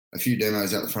from a few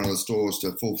demos out the front of the stores to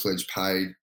a full-fledged paid.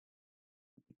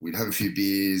 We'd have a few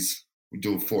beers. We'd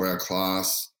do a 4-hour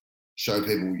class, show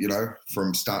people,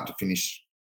 from start to finish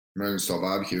American-style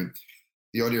barbecue.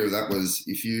 The idea of that was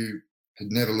if you had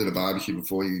never lit a barbecue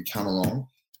before, you could come along,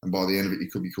 and by the end of it, you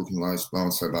could be cooking low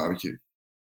and slow barbecue.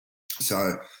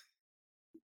 So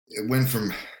it went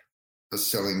from us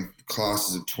selling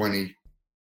classes of 20,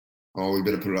 we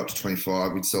better put it up to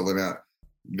 25. We'd sell them out.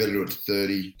 We better do it to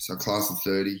 30. So a class of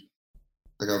 30.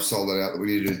 Like I've sold that out that we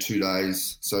need to do 2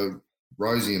 days. So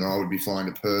Rosie and I would be flying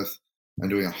to Perth and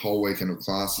doing a whole weekend of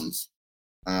classes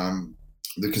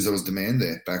because there was demand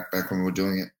there back when we were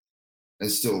doing it.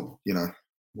 And still, we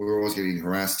were always getting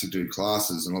harassed to do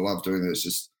classes, and I love doing it. It's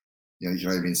just, you can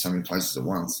only be in so many places at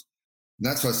once. And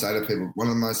that's what I say to people. One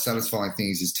of the most satisfying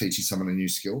things is teaching someone a new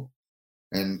skill.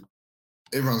 And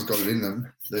everyone's got it in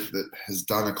them that has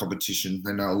done a competition.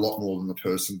 They know a lot more than the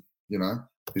person,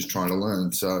 who's trying to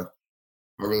learn. So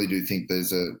I really do think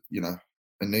there's a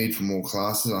need for more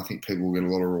classes. I think people will get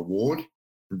a lot of reward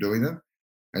from doing them.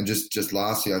 And just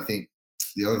lastly, I think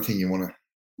the other thing you want to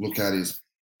look at is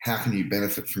how can you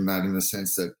benefit from that, in the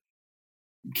sense that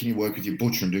can you work with your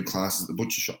butcher and do classes at the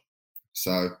butcher shop?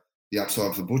 So the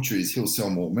upside for the butcher is he'll sell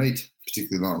more meat,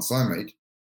 particularly low and slow meat,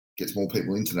 gets more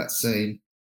people into that scene.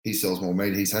 He sells more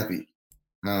meat, he's happy.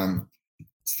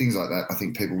 It's things like that I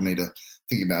think people need to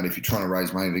think about. If you're trying to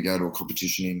raise money to go to a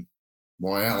competition in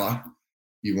Whyalla,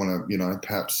 you want to,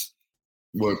 perhaps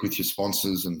work with your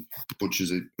sponsors, and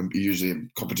butchers are usually a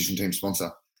competition team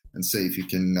sponsor, and see if you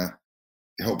can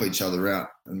help each other out.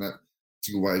 And that's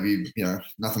a good way of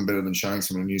nothing better than showing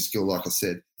someone a new skill, like I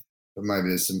said. But maybe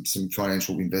there's some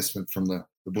financial investment from the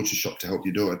butcher shop to help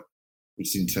you do it,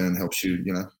 which in turn helps you,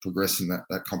 progress in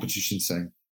that competition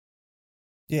scene.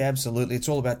 Yeah, absolutely. It's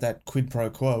all about that quid pro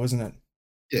quo, isn't it?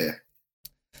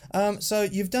 Yeah. So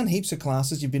you've done heaps of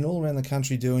classes. You've been all around the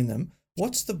country doing them.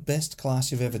 What's the best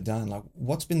class you've ever done? Like,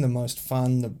 what's been the most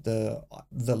fun, the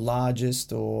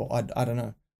largest, or I don't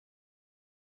know?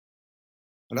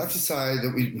 I'd have to say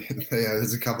that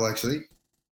there's a couple actually.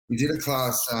 We did a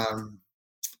class,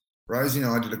 Rosie and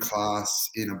I did a class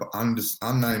in an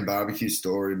unnamed barbecue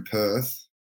store in Perth.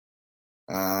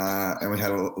 And we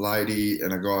had a lady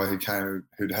and a guy who came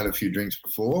who'd had a few drinks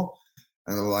before,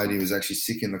 and the lady was actually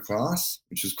sick in the class,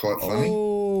 which was quite funny.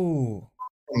 Oh.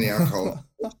 From the alcohol.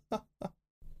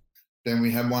 Then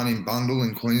we had one in Bundle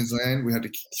in Queensland. We had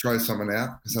to throw someone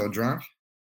out because they were drunk.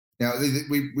 Now,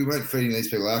 we weren't feeding these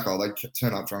people alcohol. They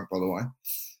turn up drunk, by the way.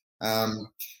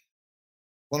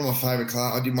 One of my favourite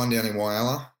classes, I did one down in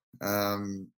Whyalla.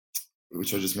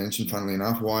 which I just mentioned, funnily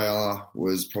enough. Whyalla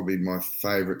was probably my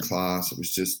favourite class. It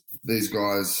was just these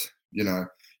guys, your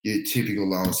typical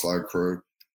low and slow crew,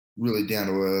 really down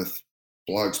to earth,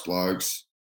 blokes.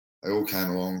 They all came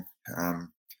along.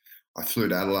 I flew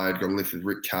to Adelaide, got a lift with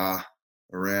Rick Carr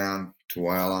around to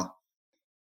Whyalla.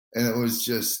 And it was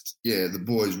just, the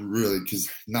boys really, because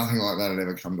nothing like that had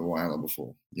ever come to Whyalla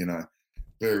before,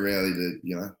 Very rarely did,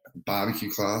 a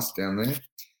barbecue class down there.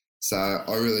 So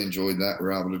I really enjoyed that. We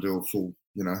were able to do a full,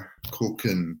 cook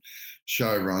and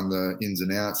show run the ins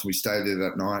and outs. We stayed there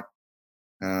that night.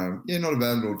 Not a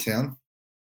bad little town.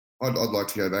 I'd like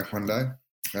to go back one day.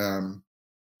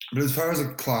 But as far as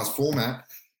a class format,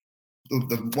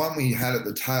 the one we had at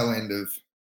the tail end of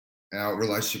our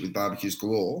relationship with Barbecues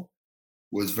Galore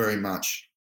was very much,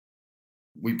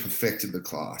 we perfected the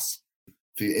class.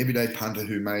 For your everyday punter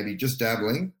who may be just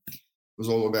dabbling, it was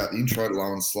all about the intro to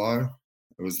low and slow.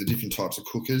 It was the different types of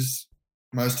cookers.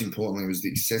 Most importantly, it was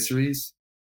the accessories.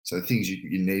 So things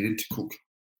you needed to cook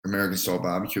American-style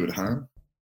barbecue at home.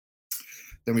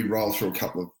 Then we roll through a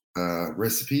couple of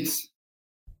recipes,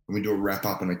 and we do a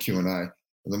wrap-up and a Q&A. And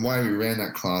the way we ran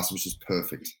that class was just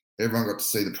perfect. Everyone got to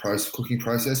see the cooking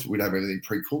process. We'd have everything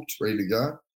pre-cooked, ready to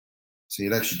go. So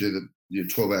you'd actually do your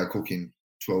 12-hour cook in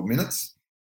 12 minutes.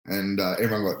 And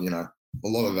everyone got, a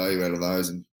lot of value out of those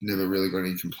and never really got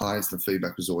any complaints. The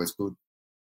feedback was always good.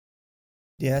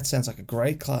 Yeah, that sounds like a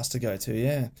great class to go to,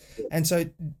 yeah. And so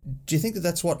do you think that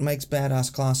that's what makes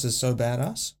badass classes so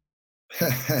badass?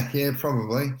 Yeah,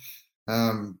 probably.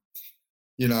 I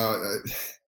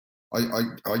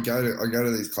go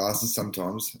to these classes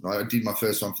sometimes. I did my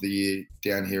first one for the year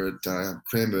down here at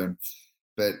Cranbourne,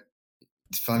 but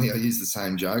it's funny, I use the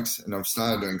same jokes, and I've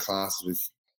started doing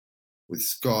classes with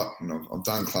Scott, and I've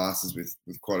done classes with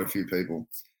quite a few people,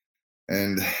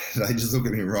 and they just look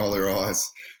at me and roll their eyes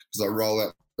because I roll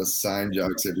out the same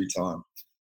jokes every time.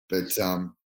 But I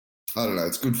don't know,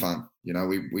 it's good fun.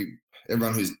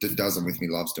 Everyone who does them with me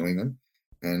loves doing them,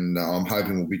 and I'm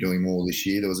hoping we'll be doing more this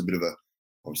year. There was a bit of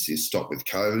obviously a stop with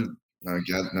COVID,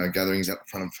 no gatherings out in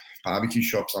front of barbecue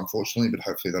shops, unfortunately, but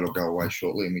hopefully that'll go away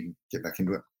shortly and we can get back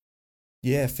into it.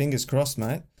 Yeah, fingers crossed,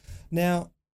 mate.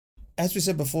 Now, as we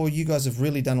said before, you guys have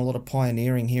really done a lot of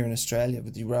pioneering here in Australia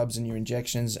with your rubs and your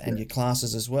injections and your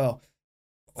classes as well.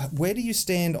 Where do you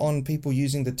stand on people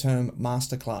using the term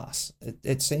masterclass?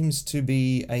 It seems to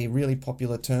be a really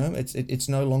popular term. It's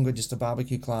no longer just a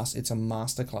barbecue class; it's a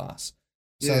masterclass.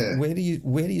 So where do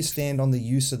you stand on the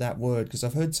use of that word? Because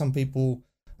I've heard some people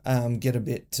get a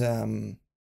bit.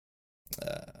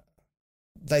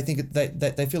 They think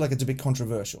they feel like it's a bit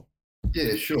controversial.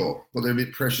 Yeah, sure. Well, they're a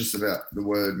bit precious about the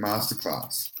word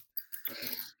masterclass.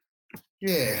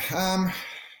 Yeah.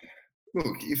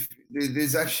 Look, if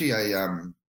there's actually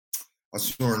I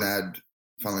saw an ad,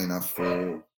 funnily enough,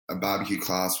 for a barbecue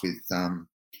class with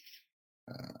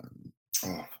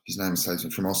his name is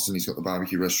from Austin. He's got the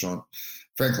barbecue restaurant,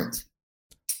 Franklin's.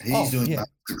 He's doing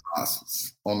barbecue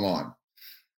classes online.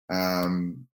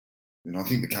 And I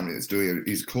think the company that's doing it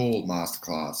is called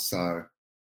Masterclass. So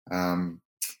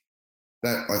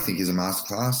that, I think, is a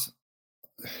masterclass.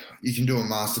 You can do a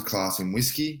masterclass in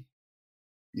whiskey.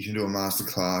 You can do a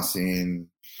masterclass in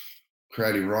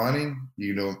creative writing.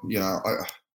 You can do, I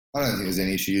don't think there's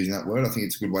any issue using that word. I think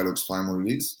it's a good way to explain what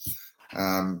it is.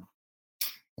 Am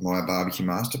I a barbecue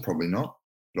master? Probably not.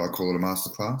 But I call it a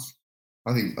masterclass.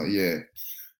 I think,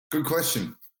 good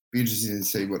question. Be interested to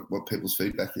see what people's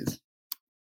feedback is.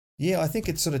 Yeah, I think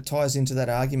it sort of ties into that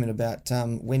argument about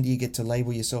when do you get to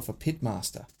label yourself a pit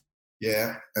master?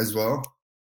 Yeah, as well.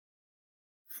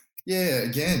 Yeah,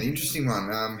 again, interesting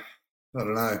one. I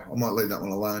don't know. I might leave that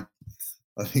one alone.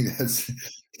 I think it's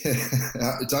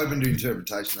open to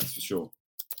interpretation, that's for sure.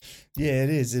 Yeah,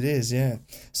 it is, yeah.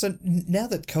 So now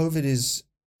that COVID is,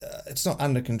 it's not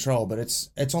under control, but it's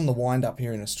on the wind up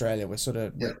here in Australia. We're sort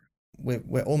of,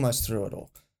 we're almost through it all.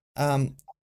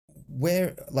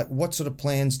 What sort of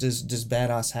plans does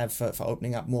Badass have for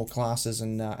opening up more classes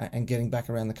and getting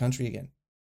back around the country again?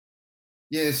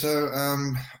 Yeah, so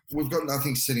we've got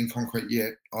nothing set in concrete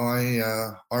yet. I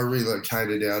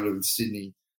relocated out of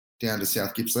Sydney down to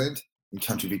South Gippsland in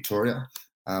country Victoria.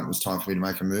 It was time for me to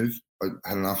make a move. I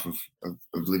had enough of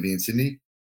living in Sydney.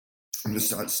 I'm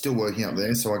just still working up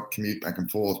there, so I commute back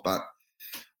and forth. But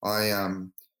I'd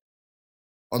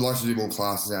like to do more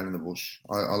classes out in the bush.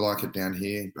 I like it down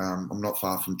here. I'm not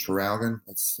far from Traralgon.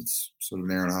 It's sort of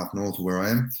an hour and a half north of where I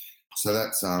am. So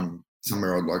that's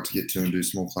somewhere I'd like to get to and do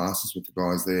small classes with the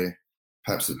guys there,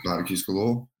 perhaps at Barbecues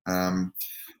Galore.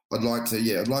 I'd like to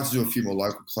do a few more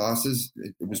local classes.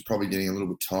 It was probably getting a little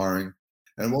bit tiring.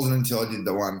 And it wasn't until I did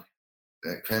the one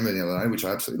at Cranbourne the other day, which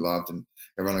I absolutely loved, and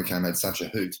everyone who came had such a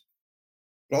hoot.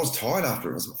 But I was tired after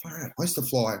it. I was like, far out. I used to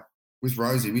fly with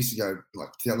Rosie. We used to go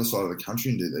like to the other side of the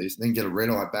country and do these, and then get a red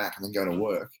eye back and then go to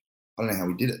work. I don't know how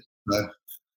we did it. So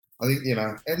I think,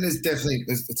 and there's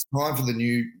it's time for the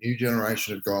new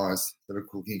generation of guys that are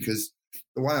cooking, because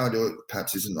the way I do it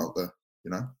perhaps isn't not the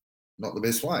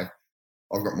best way.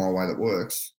 I've got my way that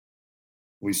works.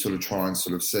 We sort of try and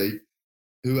sort of see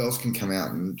who else can come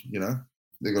out and,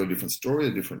 they've got a different story,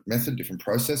 a different method, different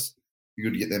process. You're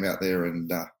good to get them out there and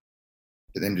get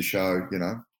them to show,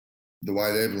 the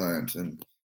way they've learned. And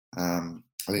I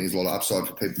think there's a lot of upside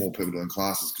for more people doing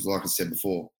classes, because like I said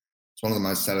before, it's one of the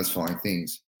most satisfying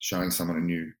things, showing someone a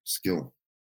new skill.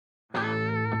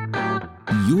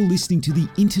 You're listening to the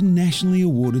internationally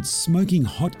awarded Smoking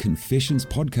Hot Confessions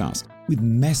podcast with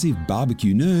massive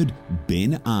barbecue nerd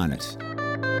Ben Arnott.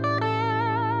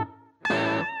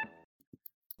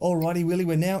 Alrighty, Willy,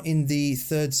 we're now in the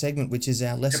third segment, which is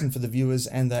our lesson for the viewers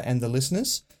and the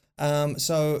listeners.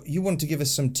 So you want to give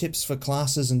us some tips for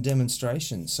classes and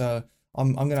demonstrations. So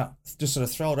I'm going to just sort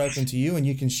of throw it open to you, and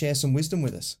you can share some wisdom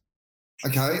with us.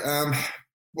 Okay.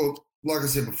 Well, like I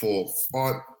said before,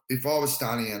 if I was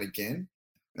starting out again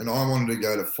and I wanted to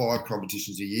go to 5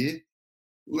 competitions a year,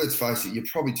 let's face it, you're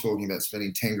probably talking about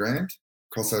spending 10 grand,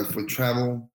 cost those for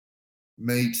travel,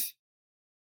 meat,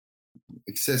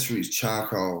 accessories,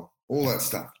 charcoal, all that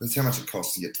stuff. That's how much it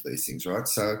costs to get to these things, right?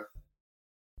 So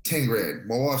 10 grand.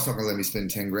 My wife's not going to let me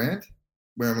spend 10 grand.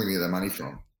 Where am I going to get that money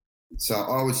from? So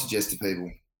I would suggest to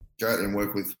people, go out there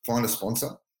and find a sponsor.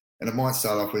 And it might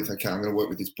start off with, okay, I'm going to work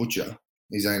with this butcher.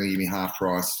 He's only going to give me half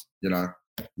price,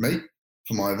 meat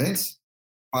for my events.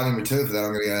 But in return for that,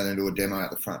 I'm going to go out there and do a demo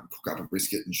out the front, cook up a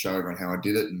brisket and show everyone how I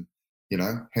did it and,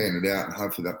 hand it out. And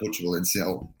hopefully that butcher will then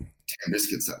sell 10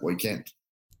 briskets that weekend.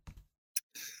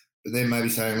 But then maybe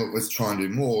saying, look, let's try and do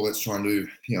more. Let's try and do,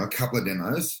 a couple of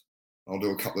demos. I'll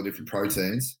do a couple of different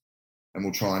proteins and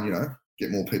we'll try and,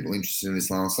 get more people interested in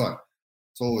this last site.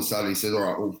 So all of a sudden he says, all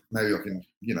right, well, maybe I can,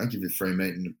 give you free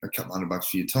meat and a couple $100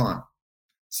 for your time.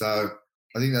 So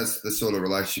I think that's the sort of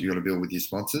relationship you've got to build with your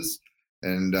sponsors.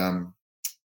 And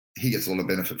he gets a lot of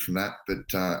benefit from that.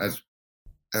 But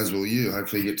as will you,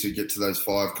 hopefully you get to those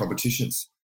 5 competitions.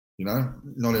 Not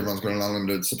everyone's got an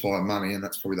unlimited supply of money, and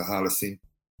that's probably the hardest thing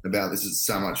about this. It's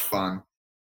so much fun.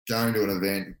 Going to an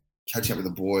event, catching up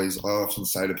with the boys. I often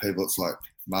say to people, it's like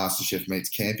MasterChef meets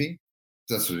camping.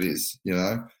 That's what it is,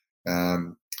 a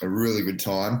really good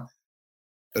time.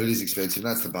 But it is expensive.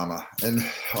 That's the bummer. And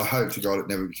I hope to God it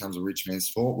never becomes a rich man's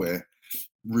sport where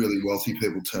really wealthy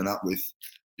people turn up with,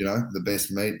 the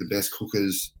best meat, the best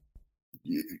cookers.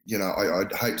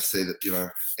 I'd hate to see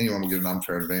that, anyone will get an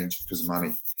unfair advantage because of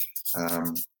money.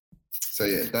 So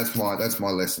yeah, that's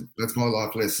my lesson. That's my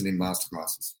life lesson in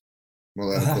masterclasses. Well,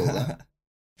 that'll call that.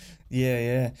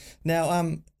 Yeah.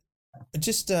 Now,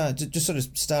 just sort of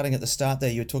starting at the start there,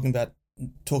 you were talking about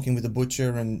talking with the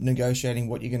butcher and negotiating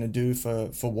what you're going to do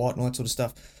for what and all that sort of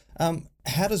stuff.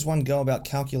 How does one go about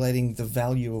calculating the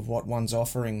value of what one's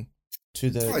offering to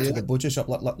the butcher shop?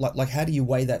 Like how do you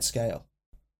weigh that scale?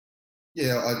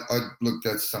 Yeah, I look,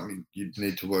 that's something you'd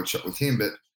need to workshop with him,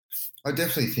 but I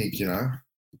definitely think,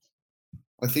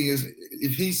 I think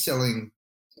if he's selling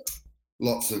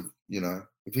lots of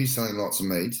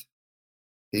meat,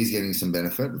 he's getting some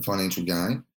benefit and financial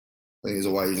gain. I think there's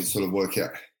a way you can sort of work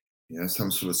out,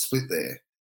 some sort of split there.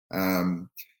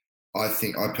 I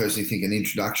personally think an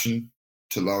introduction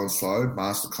to low and slow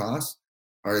masterclass,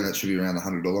 I reckon that should be around the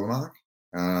 $100 mark,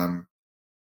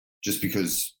 just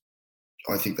because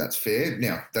I think that's fair.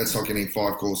 Now, that's not getting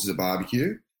 5 courses of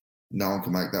barbecue. No one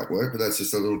can make that work, but that's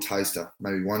just a little taster.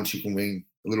 Maybe 1 chicken wing,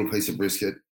 a little piece of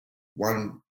brisket,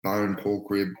 1 bone pork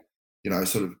rib,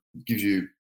 sort of gives you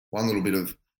 1 little bit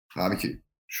of barbecue.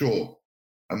 Sure,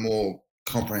 a more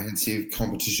comprehensive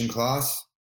competition class,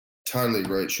 totally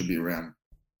agree, it should be around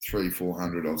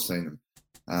 $300-400. I've seen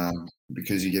them,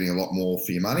 because you're getting a lot more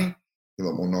for your money, a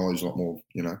lot more knowledge, a lot more,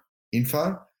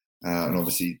 info, and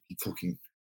obviously you're cooking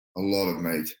a lot of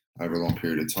meat over a long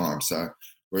period of time. So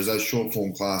whereas those short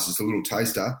form classes, a little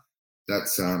taster,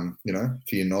 that's, for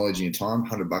your knowledge and your time,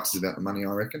 $100 is about the money,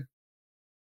 I reckon.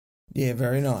 Yeah,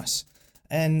 very nice.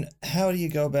 And how do you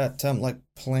go about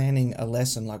planning a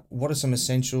lesson? Like, what are some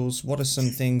essentials? What are some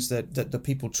things that the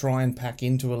people try and pack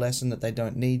into a lesson that they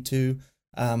don't need to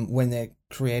when they're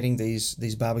creating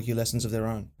these barbecue lessons of their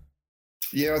own?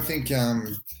 Yeah, I think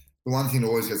the one thing that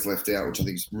always gets left out, which I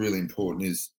think is really important,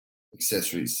 is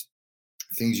accessories,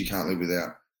 things you can't live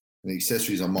without. And the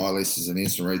accessories on my list is an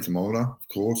instant read thermometer, of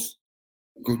course,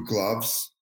 good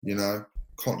gloves,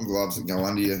 cotton gloves that go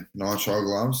under your nitrile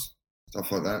gloves,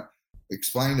 stuff like that.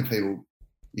 Explain to people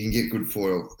You can get good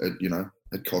foil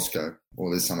at Costco, or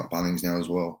there's some at Bunnings now as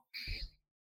well.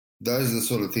 Those are the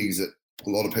sort of things that a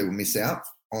lot of people miss out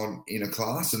on in a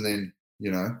class, and then,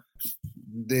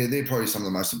 they're probably some of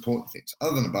the most important things.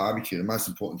 Other than a barbecue, the most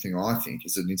important thing I think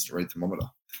is an instant read thermometer.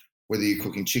 Whether you're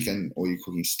cooking chicken or you're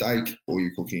cooking steak or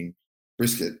you're cooking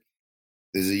brisket,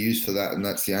 there's a use for that, and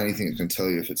that's the only thing that can tell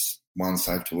you if it's, one,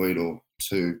 safe to eat, or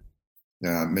two,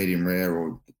 medium rare,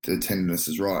 or the tenderness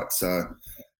is right. So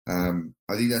I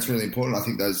think that's really important. I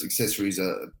think those accessories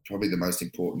are probably the most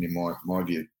important in my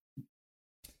view.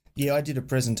 Yeah, I did a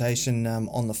presentation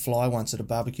on the fly once at a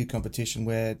barbecue competition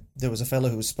where there was a fellow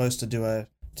who was supposed to do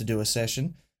a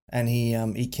session, and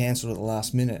he cancelled at the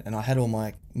last minute. And I had all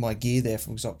my gear there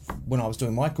for when I was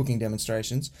doing my cooking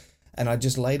demonstrations, and I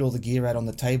just laid all the gear out on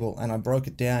the table, and I broke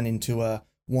it down into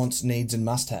wants, needs, and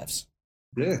must-haves.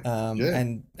 Yeah.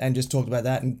 And just talked about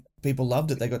that, and people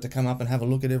loved it. They got to come up and have a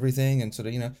look at everything and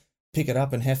sort of pick it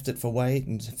up and heft it for weight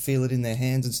and feel it in their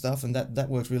hands and stuff, and that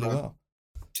worked really well.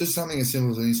 Just something as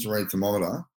simple as an instant read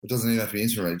thermometer. It doesn't even have to be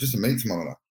instant read, just a meat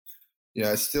thermometer.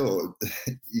 Still,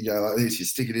 you go like this, you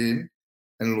stick it in,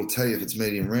 and it'll tell you if it's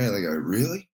medium rare. They go,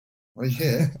 really? Well,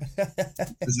 yeah.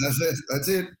 That's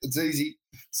it. It's easy.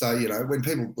 So, when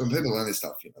people learn this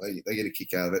stuff, they get a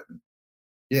kick out of it. And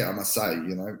yeah, I must say,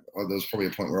 there was probably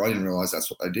a point where I didn't realise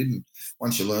that's what they did. And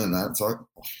once you learn that, it's like,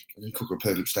 I can cook a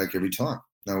perfect steak every time.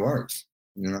 No worries.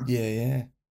 Yeah.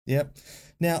 Yep.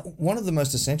 Now, one of the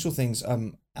most essential things,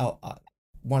 one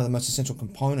of the most essential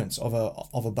components of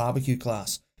a barbecue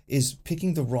class is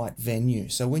picking the right venue.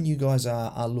 So when you guys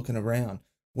are looking around,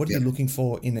 what are you looking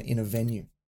for in a venue?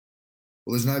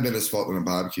 Well, there's no better spot than a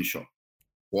barbecue shop.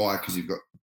 Why? Because you've got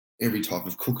every type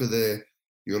of cooker there.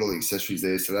 You've got all the accessories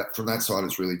there. So that from that side,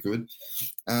 it's really good.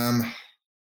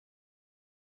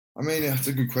 It's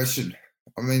a good question.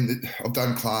 I've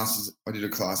done classes. I did a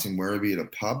class in Werribee at a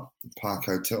pub, the Park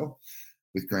Hotel,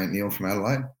 with Grant Neal from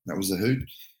Adelaide. That was a hoot.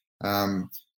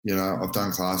 I've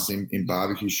done classes in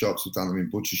barbecue shops. I've done them in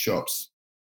butcher shops.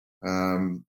 I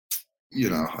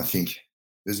think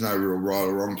there's no real right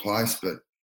or wrong place, but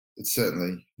it's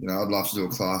certainly, I'd love to do a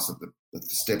class at the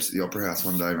steps at the Opera House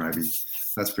one day, maybe.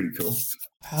 That's pretty cool.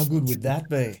 How good would that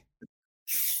be?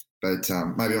 But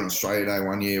maybe on Australia Day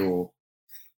one year, or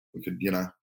we could,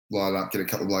 light up, get a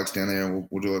couple of blokes down there, and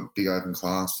we'll do a big open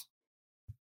class.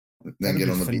 Then That'd get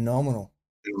be on the phenomenal.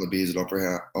 Get all the beers at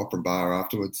Opera Bar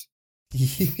afterwards.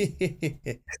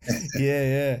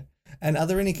 Yeah. And are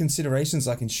there any considerations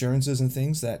like insurances and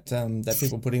things that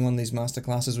people putting on these master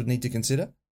classes would need to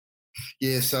consider?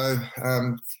 Yeah, so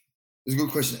it's a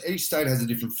good question. Each state has a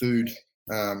different food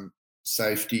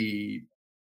safety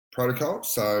protocol.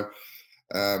 So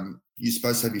you're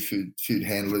supposed to have your food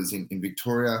handlers in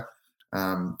Victoria,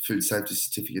 food safety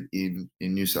certificate in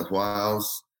New South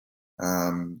Wales.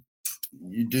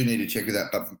 You do need to check with that,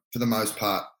 but for the most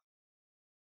part,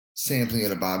 sampling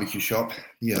at a barbecue shop,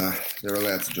 they're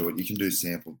allowed to do it. You can do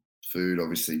sampled food,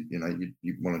 obviously. You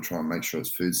want to try and make sure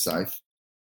it's food safe.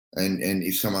 And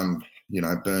if someone,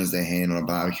 burns their hand on a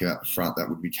barbecue out the front, that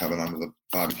would be covered under the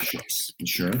barbecue shop's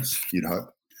insurance, you'd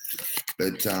hope.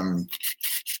 But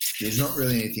there's not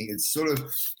really anything.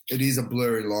 It is a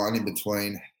blurry line in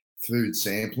between food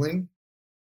sampling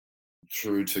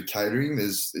through to catering.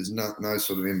 There's no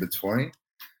sort of in between.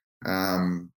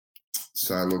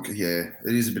 So look, yeah,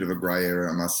 it is a bit of a grey area,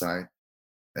 I must say.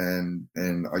 And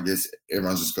I guess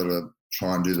everyone's just got to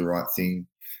try and do the right thing,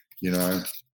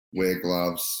 wear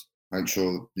gloves, make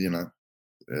sure, the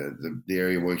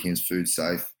area working is food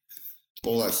safe,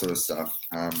 all that sort of stuff.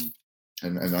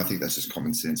 And I think that's just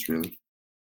common sense, really.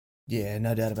 Yeah,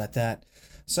 no doubt about that.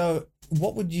 So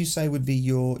what would you say would be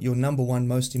your number one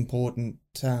most important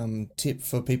tip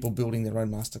for people building their own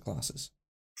masterclasses?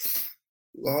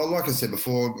 Well, like I said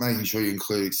before, making sure you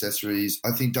include accessories.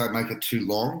 I think don't make it too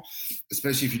long,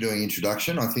 especially if you're doing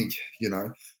introduction. I think, you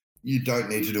don't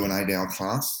need to do an 8-hour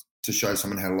class to show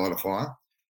someone how to light a fire.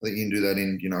 I think you can do that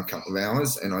in, a couple of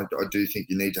hours. And I do think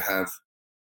you need to have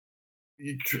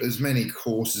as many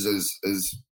courses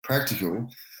as practical.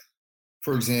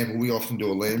 For example, we often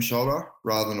do a lamb shoulder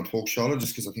rather than a pork shoulder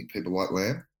just because I think people like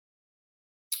lamb.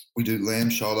 We do lamb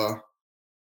shoulder.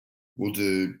 We'll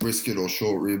do brisket or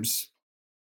short ribs.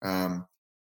 And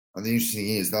the interesting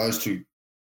thing is those two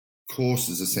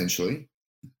courses essentially,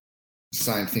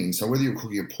 same thing. So whether you're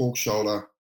cooking a pork shoulder,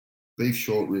 beef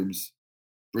short ribs,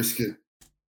 brisket,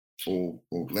 or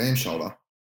lamb shoulder,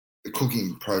 the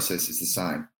cooking process is the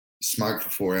same. Smoke for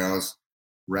 4 hours,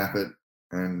 wrap it,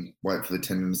 and wait for the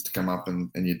tendons to come up, and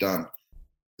you're done.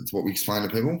 That's what we explain to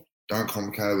people. Don't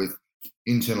complicate it with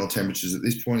internal temperatures. At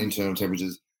this point, internal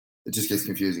temperatures, it just gets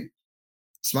confusing.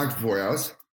 Smoke for 4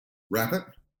 hours, wrap it.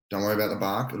 Don't worry about the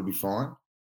bark; it'll be fine.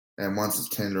 And once it's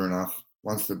tender enough,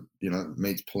 once the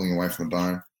meat's pulling away from the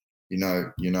bone, you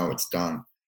know it's done.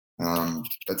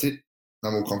 That's it.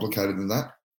 No more complicated than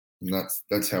that. And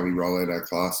that's how we roll out our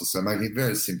classes. So making it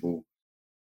very simple.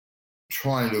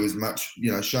 Try and do as much,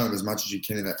 show them as much as you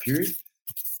can in that period,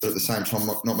 but at the same time,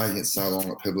 not making it so long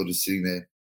that people are just sitting there,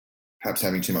 perhaps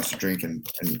having too much to drink and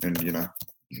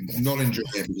not enjoying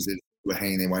it because they're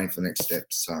hanging there waiting for the next step.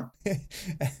 So,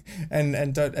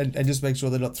 and just make sure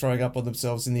they're not throwing up on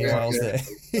themselves in the aisles there.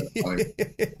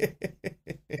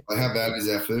 How bad is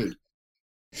our food?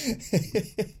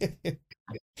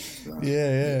 So.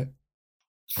 Yeah.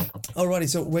 Alrighty,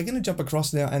 so we're going to jump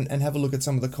across now and have a look at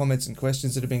some of the comments and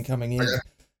questions that have been coming in. Okay.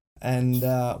 And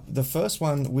the first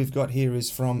one we've got here is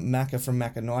from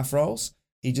Macca Knife Rolls.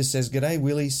 He just says, "G'day,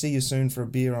 Willy. See you soon for a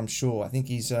beer, I'm sure." I think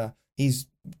he's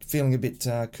feeling a bit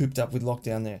cooped up with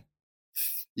lockdown there.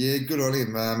 Yeah, good on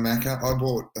him, Macca. I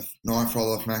bought a knife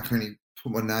roll off Macca and he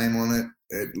put my name on it.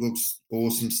 It looks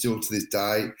awesome still to this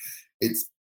day. It's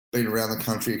been around the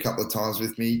country a couple of times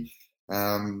with me.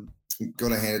 Got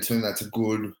to hand it to him. That's a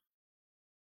good,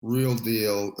 real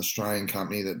deal Australian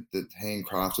company that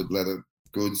handcrafted leather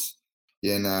goods.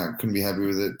 Yeah, no, couldn't be happy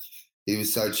with it. He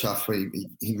was so chuffed when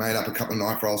he made up a couple of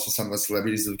knife rolls for some of the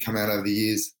celebrities that have come out over the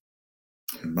years.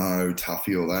 Mo,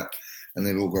 Tuffy, all that. And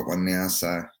they've all got one now.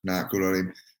 So, good on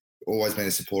him. Always been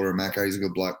a supporter of Macca. He's a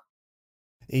good bloke.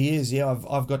 He is, yeah.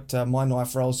 I've got my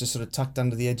knife rolls just sort of tucked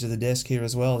under the edge of the desk here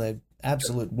as well. They're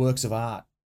absolute works of art.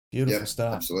 Beautiful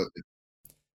stuff. Absolutely.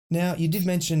 Now, you did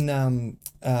mention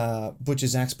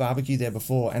Butcher's Axe Barbecue there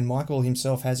before, and Michael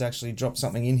himself has actually dropped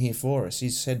something in here for us. He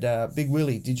said, "Big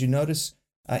Willy, did you notice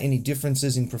any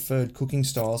differences in preferred cooking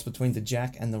styles between the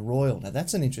Jack and the Royal?" Now,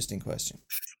 that's an interesting question.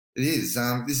 It is.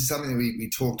 This is something we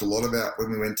talked a lot about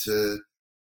when we went to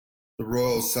the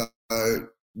Royal. So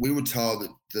we were told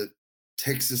that the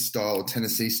Texas style or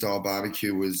Tennessee style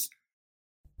barbecue was,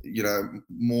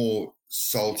 more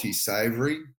salty,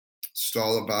 savory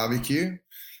style of barbecue.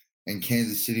 And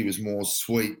Kansas City was more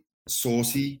sweet,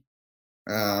 saucy.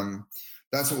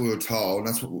 That's what we were told.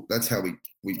 That's how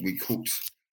we cooked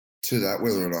to that.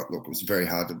 Whether or not, look, it was very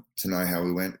hard to know how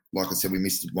we went. Like I said, we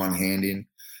missed one hand in.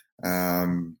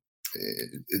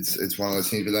 It's one of those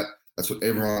things, but that's what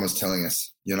everyone was telling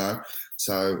us,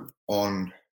 So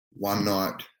on one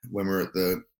night when we were at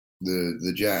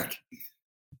the Jack,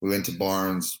 we went to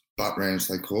Byron's Butt Ranch,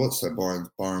 they call it. So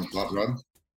Byron's Butt Rub.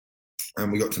 And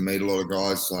we got to meet a lot of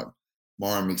guys like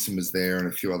Myron Mixon was there and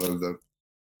a few other of the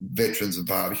veterans of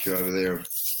barbecue over there.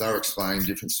 They were explaining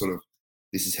different sort of,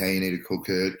 this is how you need to cook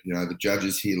it. The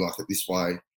judges here like it this way.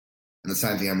 And the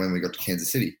same thing when we got to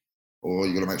Kansas City. Or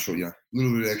you got to make sure, a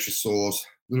little bit of extra sauce,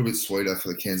 a little bit sweeter for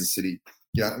the Kansas City.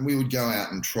 Yeah, and we would go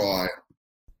out and try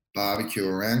barbecue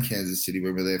around Kansas City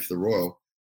when we were there for the Royal.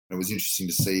 And it was interesting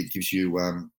to see. It gives you,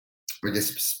 a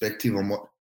perspective on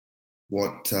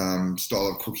what style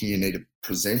of cooking you need to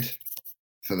present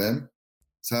for them.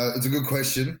 So it's a good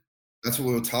question. That's what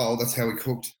we were told. That's how we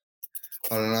cooked.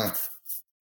 I don't know.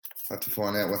 Have to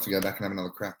find out. We'll have to go back and have another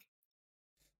crack.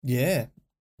 Yeah.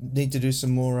 Need to do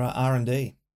some more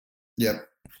R&D. Yep.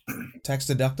 Tax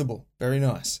deductible. Very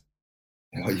nice.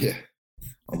 Oh, yeah.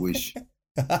 I wish.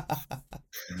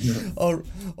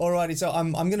 Alrighty, so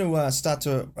I'm going to start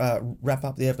to wrap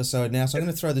up the episode now. So I'm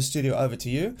going to throw the studio over to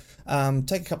you.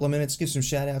 Take a couple of minutes, give some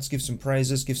shout outs, give some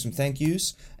praises, give some thank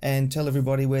yous, and tell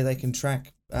everybody where they can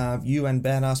track you and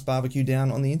Badass Barbecue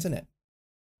down on the internet.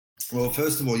 Well,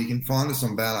 first of all, you can find us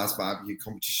on Badass Barbecue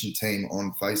Competition Team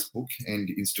on Facebook and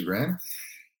Instagram.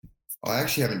 I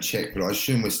actually haven't checked, but I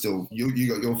assume we're still. You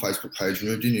got your Facebook page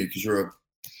moved, didn't you? Because you're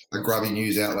a grubby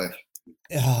news outlet.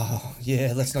 Oh,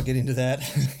 yeah, let's not get into that.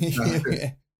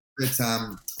 But,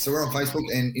 so we're on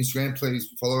Facebook and Instagram. Please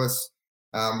follow us.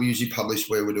 We usually publish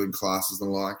where we're doing classes and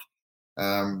the like.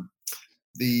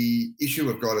 The issue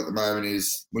we've got at the moment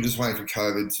is we're just waiting for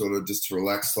COVID sort of just to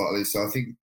relax slightly. So I think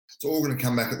it's all going to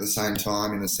come back at the same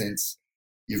time in a sense.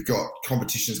 You've got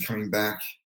competitions coming back.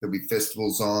 There'll be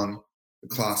festivals on. The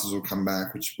classes will come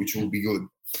back, which will be good.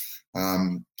 I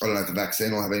don't know if the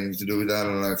vaccine will have anything to do with that. I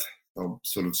don't know if they'll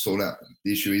sort of sort out.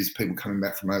 The issue is people coming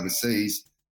back from overseas,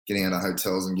 getting out of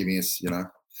hotels and giving us,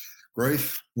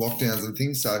 grief, lockdowns and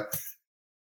things. So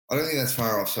I don't think that's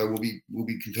far off. So we'll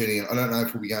be competing. I don't know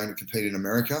if we'll be going to compete in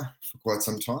America for quite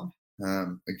some time.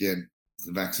 Again, is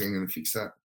the vaccine going to fix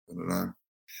that? I don't know.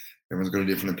 Everyone's got a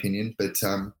different opinion. But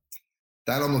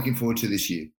that I'm looking forward to this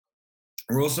year.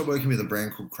 We're also working with a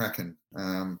brand called Kraken,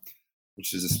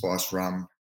 which is a spiced rum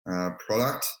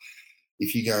product.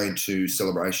 If you go into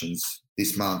celebrations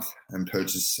this month and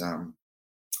purchase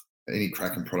any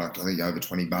cracking product, I think over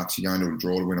 $20, you're going to a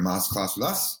draw to win a masterclass with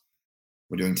us.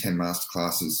 We're doing 10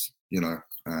 masterclasses,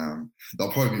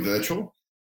 they'll probably be virtual,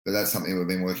 but that's something we've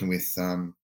been working with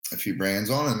a few brands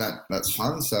on, and that's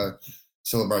fun. So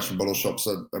Celebration bottle shops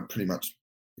are pretty much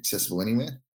accessible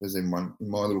anywhere. There's even one in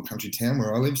my little country town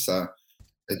where I live. So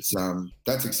it's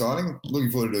that's exciting.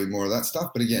 Looking forward to doing more of that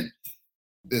stuff. But again,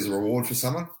 there's a reward for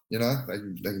someone, they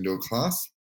can do a class.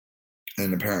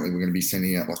 And apparently we're going to be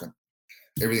sending out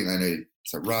everything they need.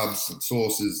 So rubs and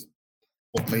sauces,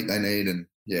 what meat they need. And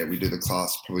yeah, we do the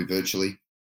class probably virtually,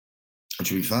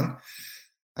 which will be fun.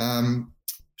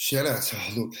 Shout outs.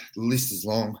 Oh, look, the list is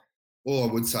long. All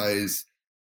I would say is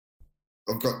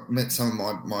I've met some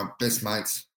of my best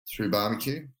mates through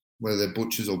barbecue, whether they're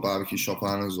butchers or barbecue shop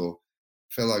owners or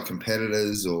fellow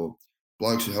competitors or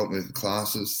blokes who help me with the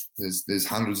classes. There's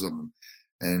hundreds of them.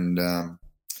 And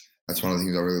that's one of the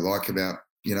things I really like about,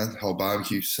 the whole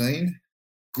barbecue scene.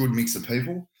 Good mix of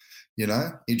people,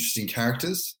 interesting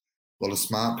characters, a lot of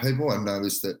smart people. I've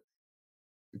noticed that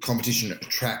the competition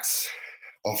attracts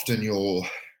often your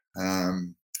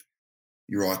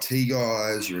IT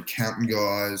guys, your accountant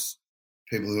guys,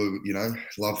 people who,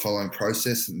 love following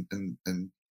process, and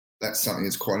that's something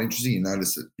that's quite interesting. You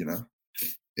notice that,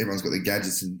 everyone's got their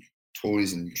gadgets and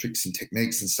toys and tricks and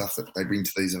techniques and stuff that they bring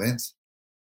to these events.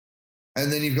 And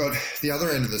then you've got the other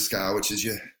end of the scale, which is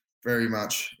your very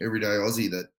much everyday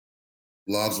Aussie that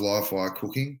loves live fire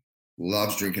cooking,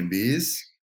 loves drinking beers,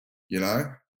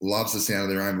 loves the sound of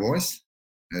their own voice.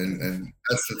 And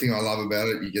that's the thing I love about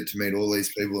it. You get to meet all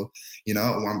these people, at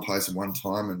one place at one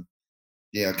time. And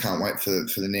yeah, I can't wait for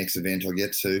the next event I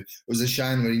get to. It was a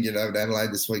shame we didn't get over to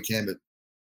Adelaide this weekend, but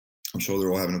I'm sure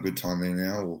they're all having a good time there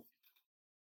now. Or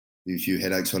a few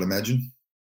headaches, I'd imagine.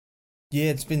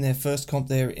 Yeah, it's been their first comp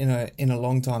there in a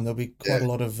long time. There'll be quite a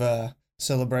lot of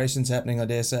celebrations happening, I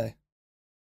dare say.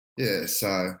 Yeah,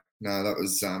 so no, that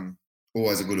was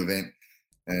always a good event,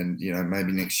 and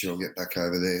maybe next year I'll get back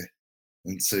over there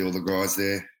and see all the guys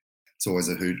there. It's always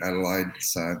a hoot, Adelaide.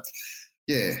 So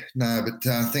yeah, no, but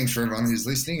thanks for everyone who's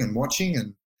listening and watching,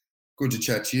 and good to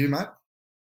chat to you, mate.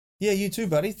 Yeah, you too,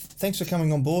 buddy. Thanks for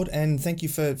coming on board, and thank you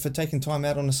for taking time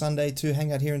out on a Sunday to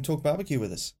hang out here and talk barbecue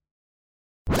with us.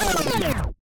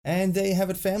 And there you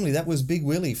have it, family. That was Big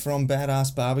Willy from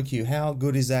Badass Barbecue. How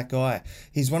good is that guy?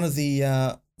 He's one of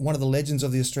the legends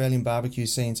of the Australian barbecue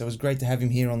scene, so it was great to have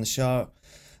him here on the show.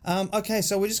 Okay,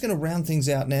 so we're just going to round things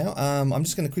out now. I'm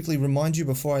just going to quickly remind you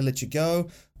before I let you go,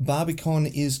 Barbicon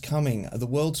is coming, the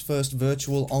world's first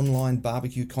virtual online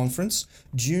barbecue conference,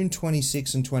 June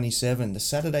 26 and 27. The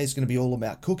Saturday is going to be all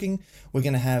about cooking. We're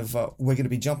going to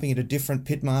be jumping into different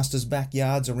pitmasters'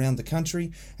 backyards around the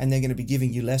country, and they're going to be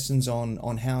giving you lessons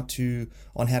on how to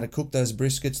cook those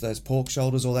briskets, those pork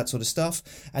shoulders, all that sort of stuff.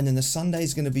 And then the Sunday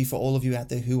is going to be for all of you out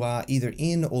there who are either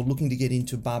in or looking to get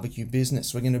into barbecue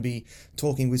business. We're going to be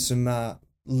talking with some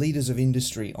leaders of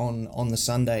industry on the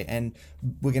Sunday, and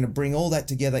we're going to bring all that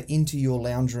together into your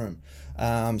lounge room.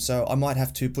 So I might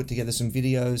have to put together some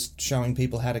videos showing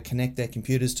people how to connect their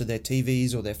computers to their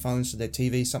TVs or their phones to their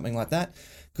TVs, something like that,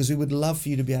 because we would love for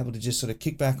you to be able to just sort of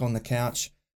kick back on the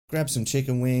couch, grab some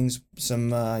chicken wings,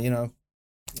 some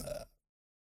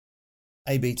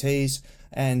ABTs,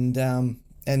 and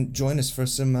join us for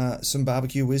some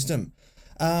barbecue wisdom.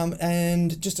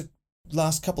 And just a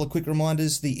last couple of quick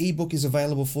reminders. The ebook is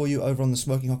available for you over on the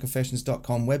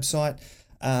SmokingHotConfessions.com website.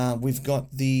 We've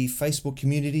got the Facebook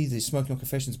community, the Smoking Hot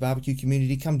Confessions barbecue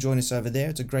community. Come join us over there.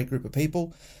 It's a great group of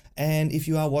people. And if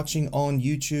you are watching on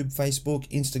YouTube, Facebook,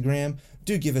 Instagram,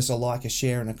 do give us a like, a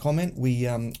share, and a comment. We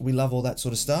love all that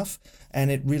sort of stuff,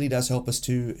 and it really does help us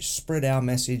to spread our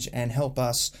message and help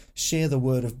us share the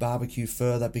word of barbecue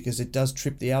further, because it does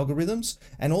trip the algorithms,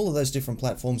 and all of those different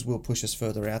platforms will push us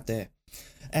further out there.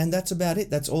 And that's about it.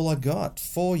 That's all I got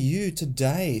for you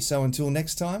today. So until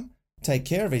next time, take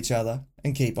care of each other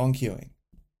and keep on queuing.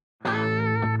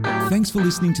 Thanks for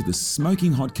listening to the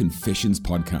Smoking Hot Confessions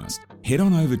podcast. Head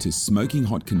on over to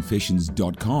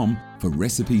SmokingHotConfessions.com for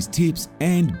recipes, tips,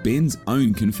 and Ben's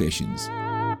own confessions.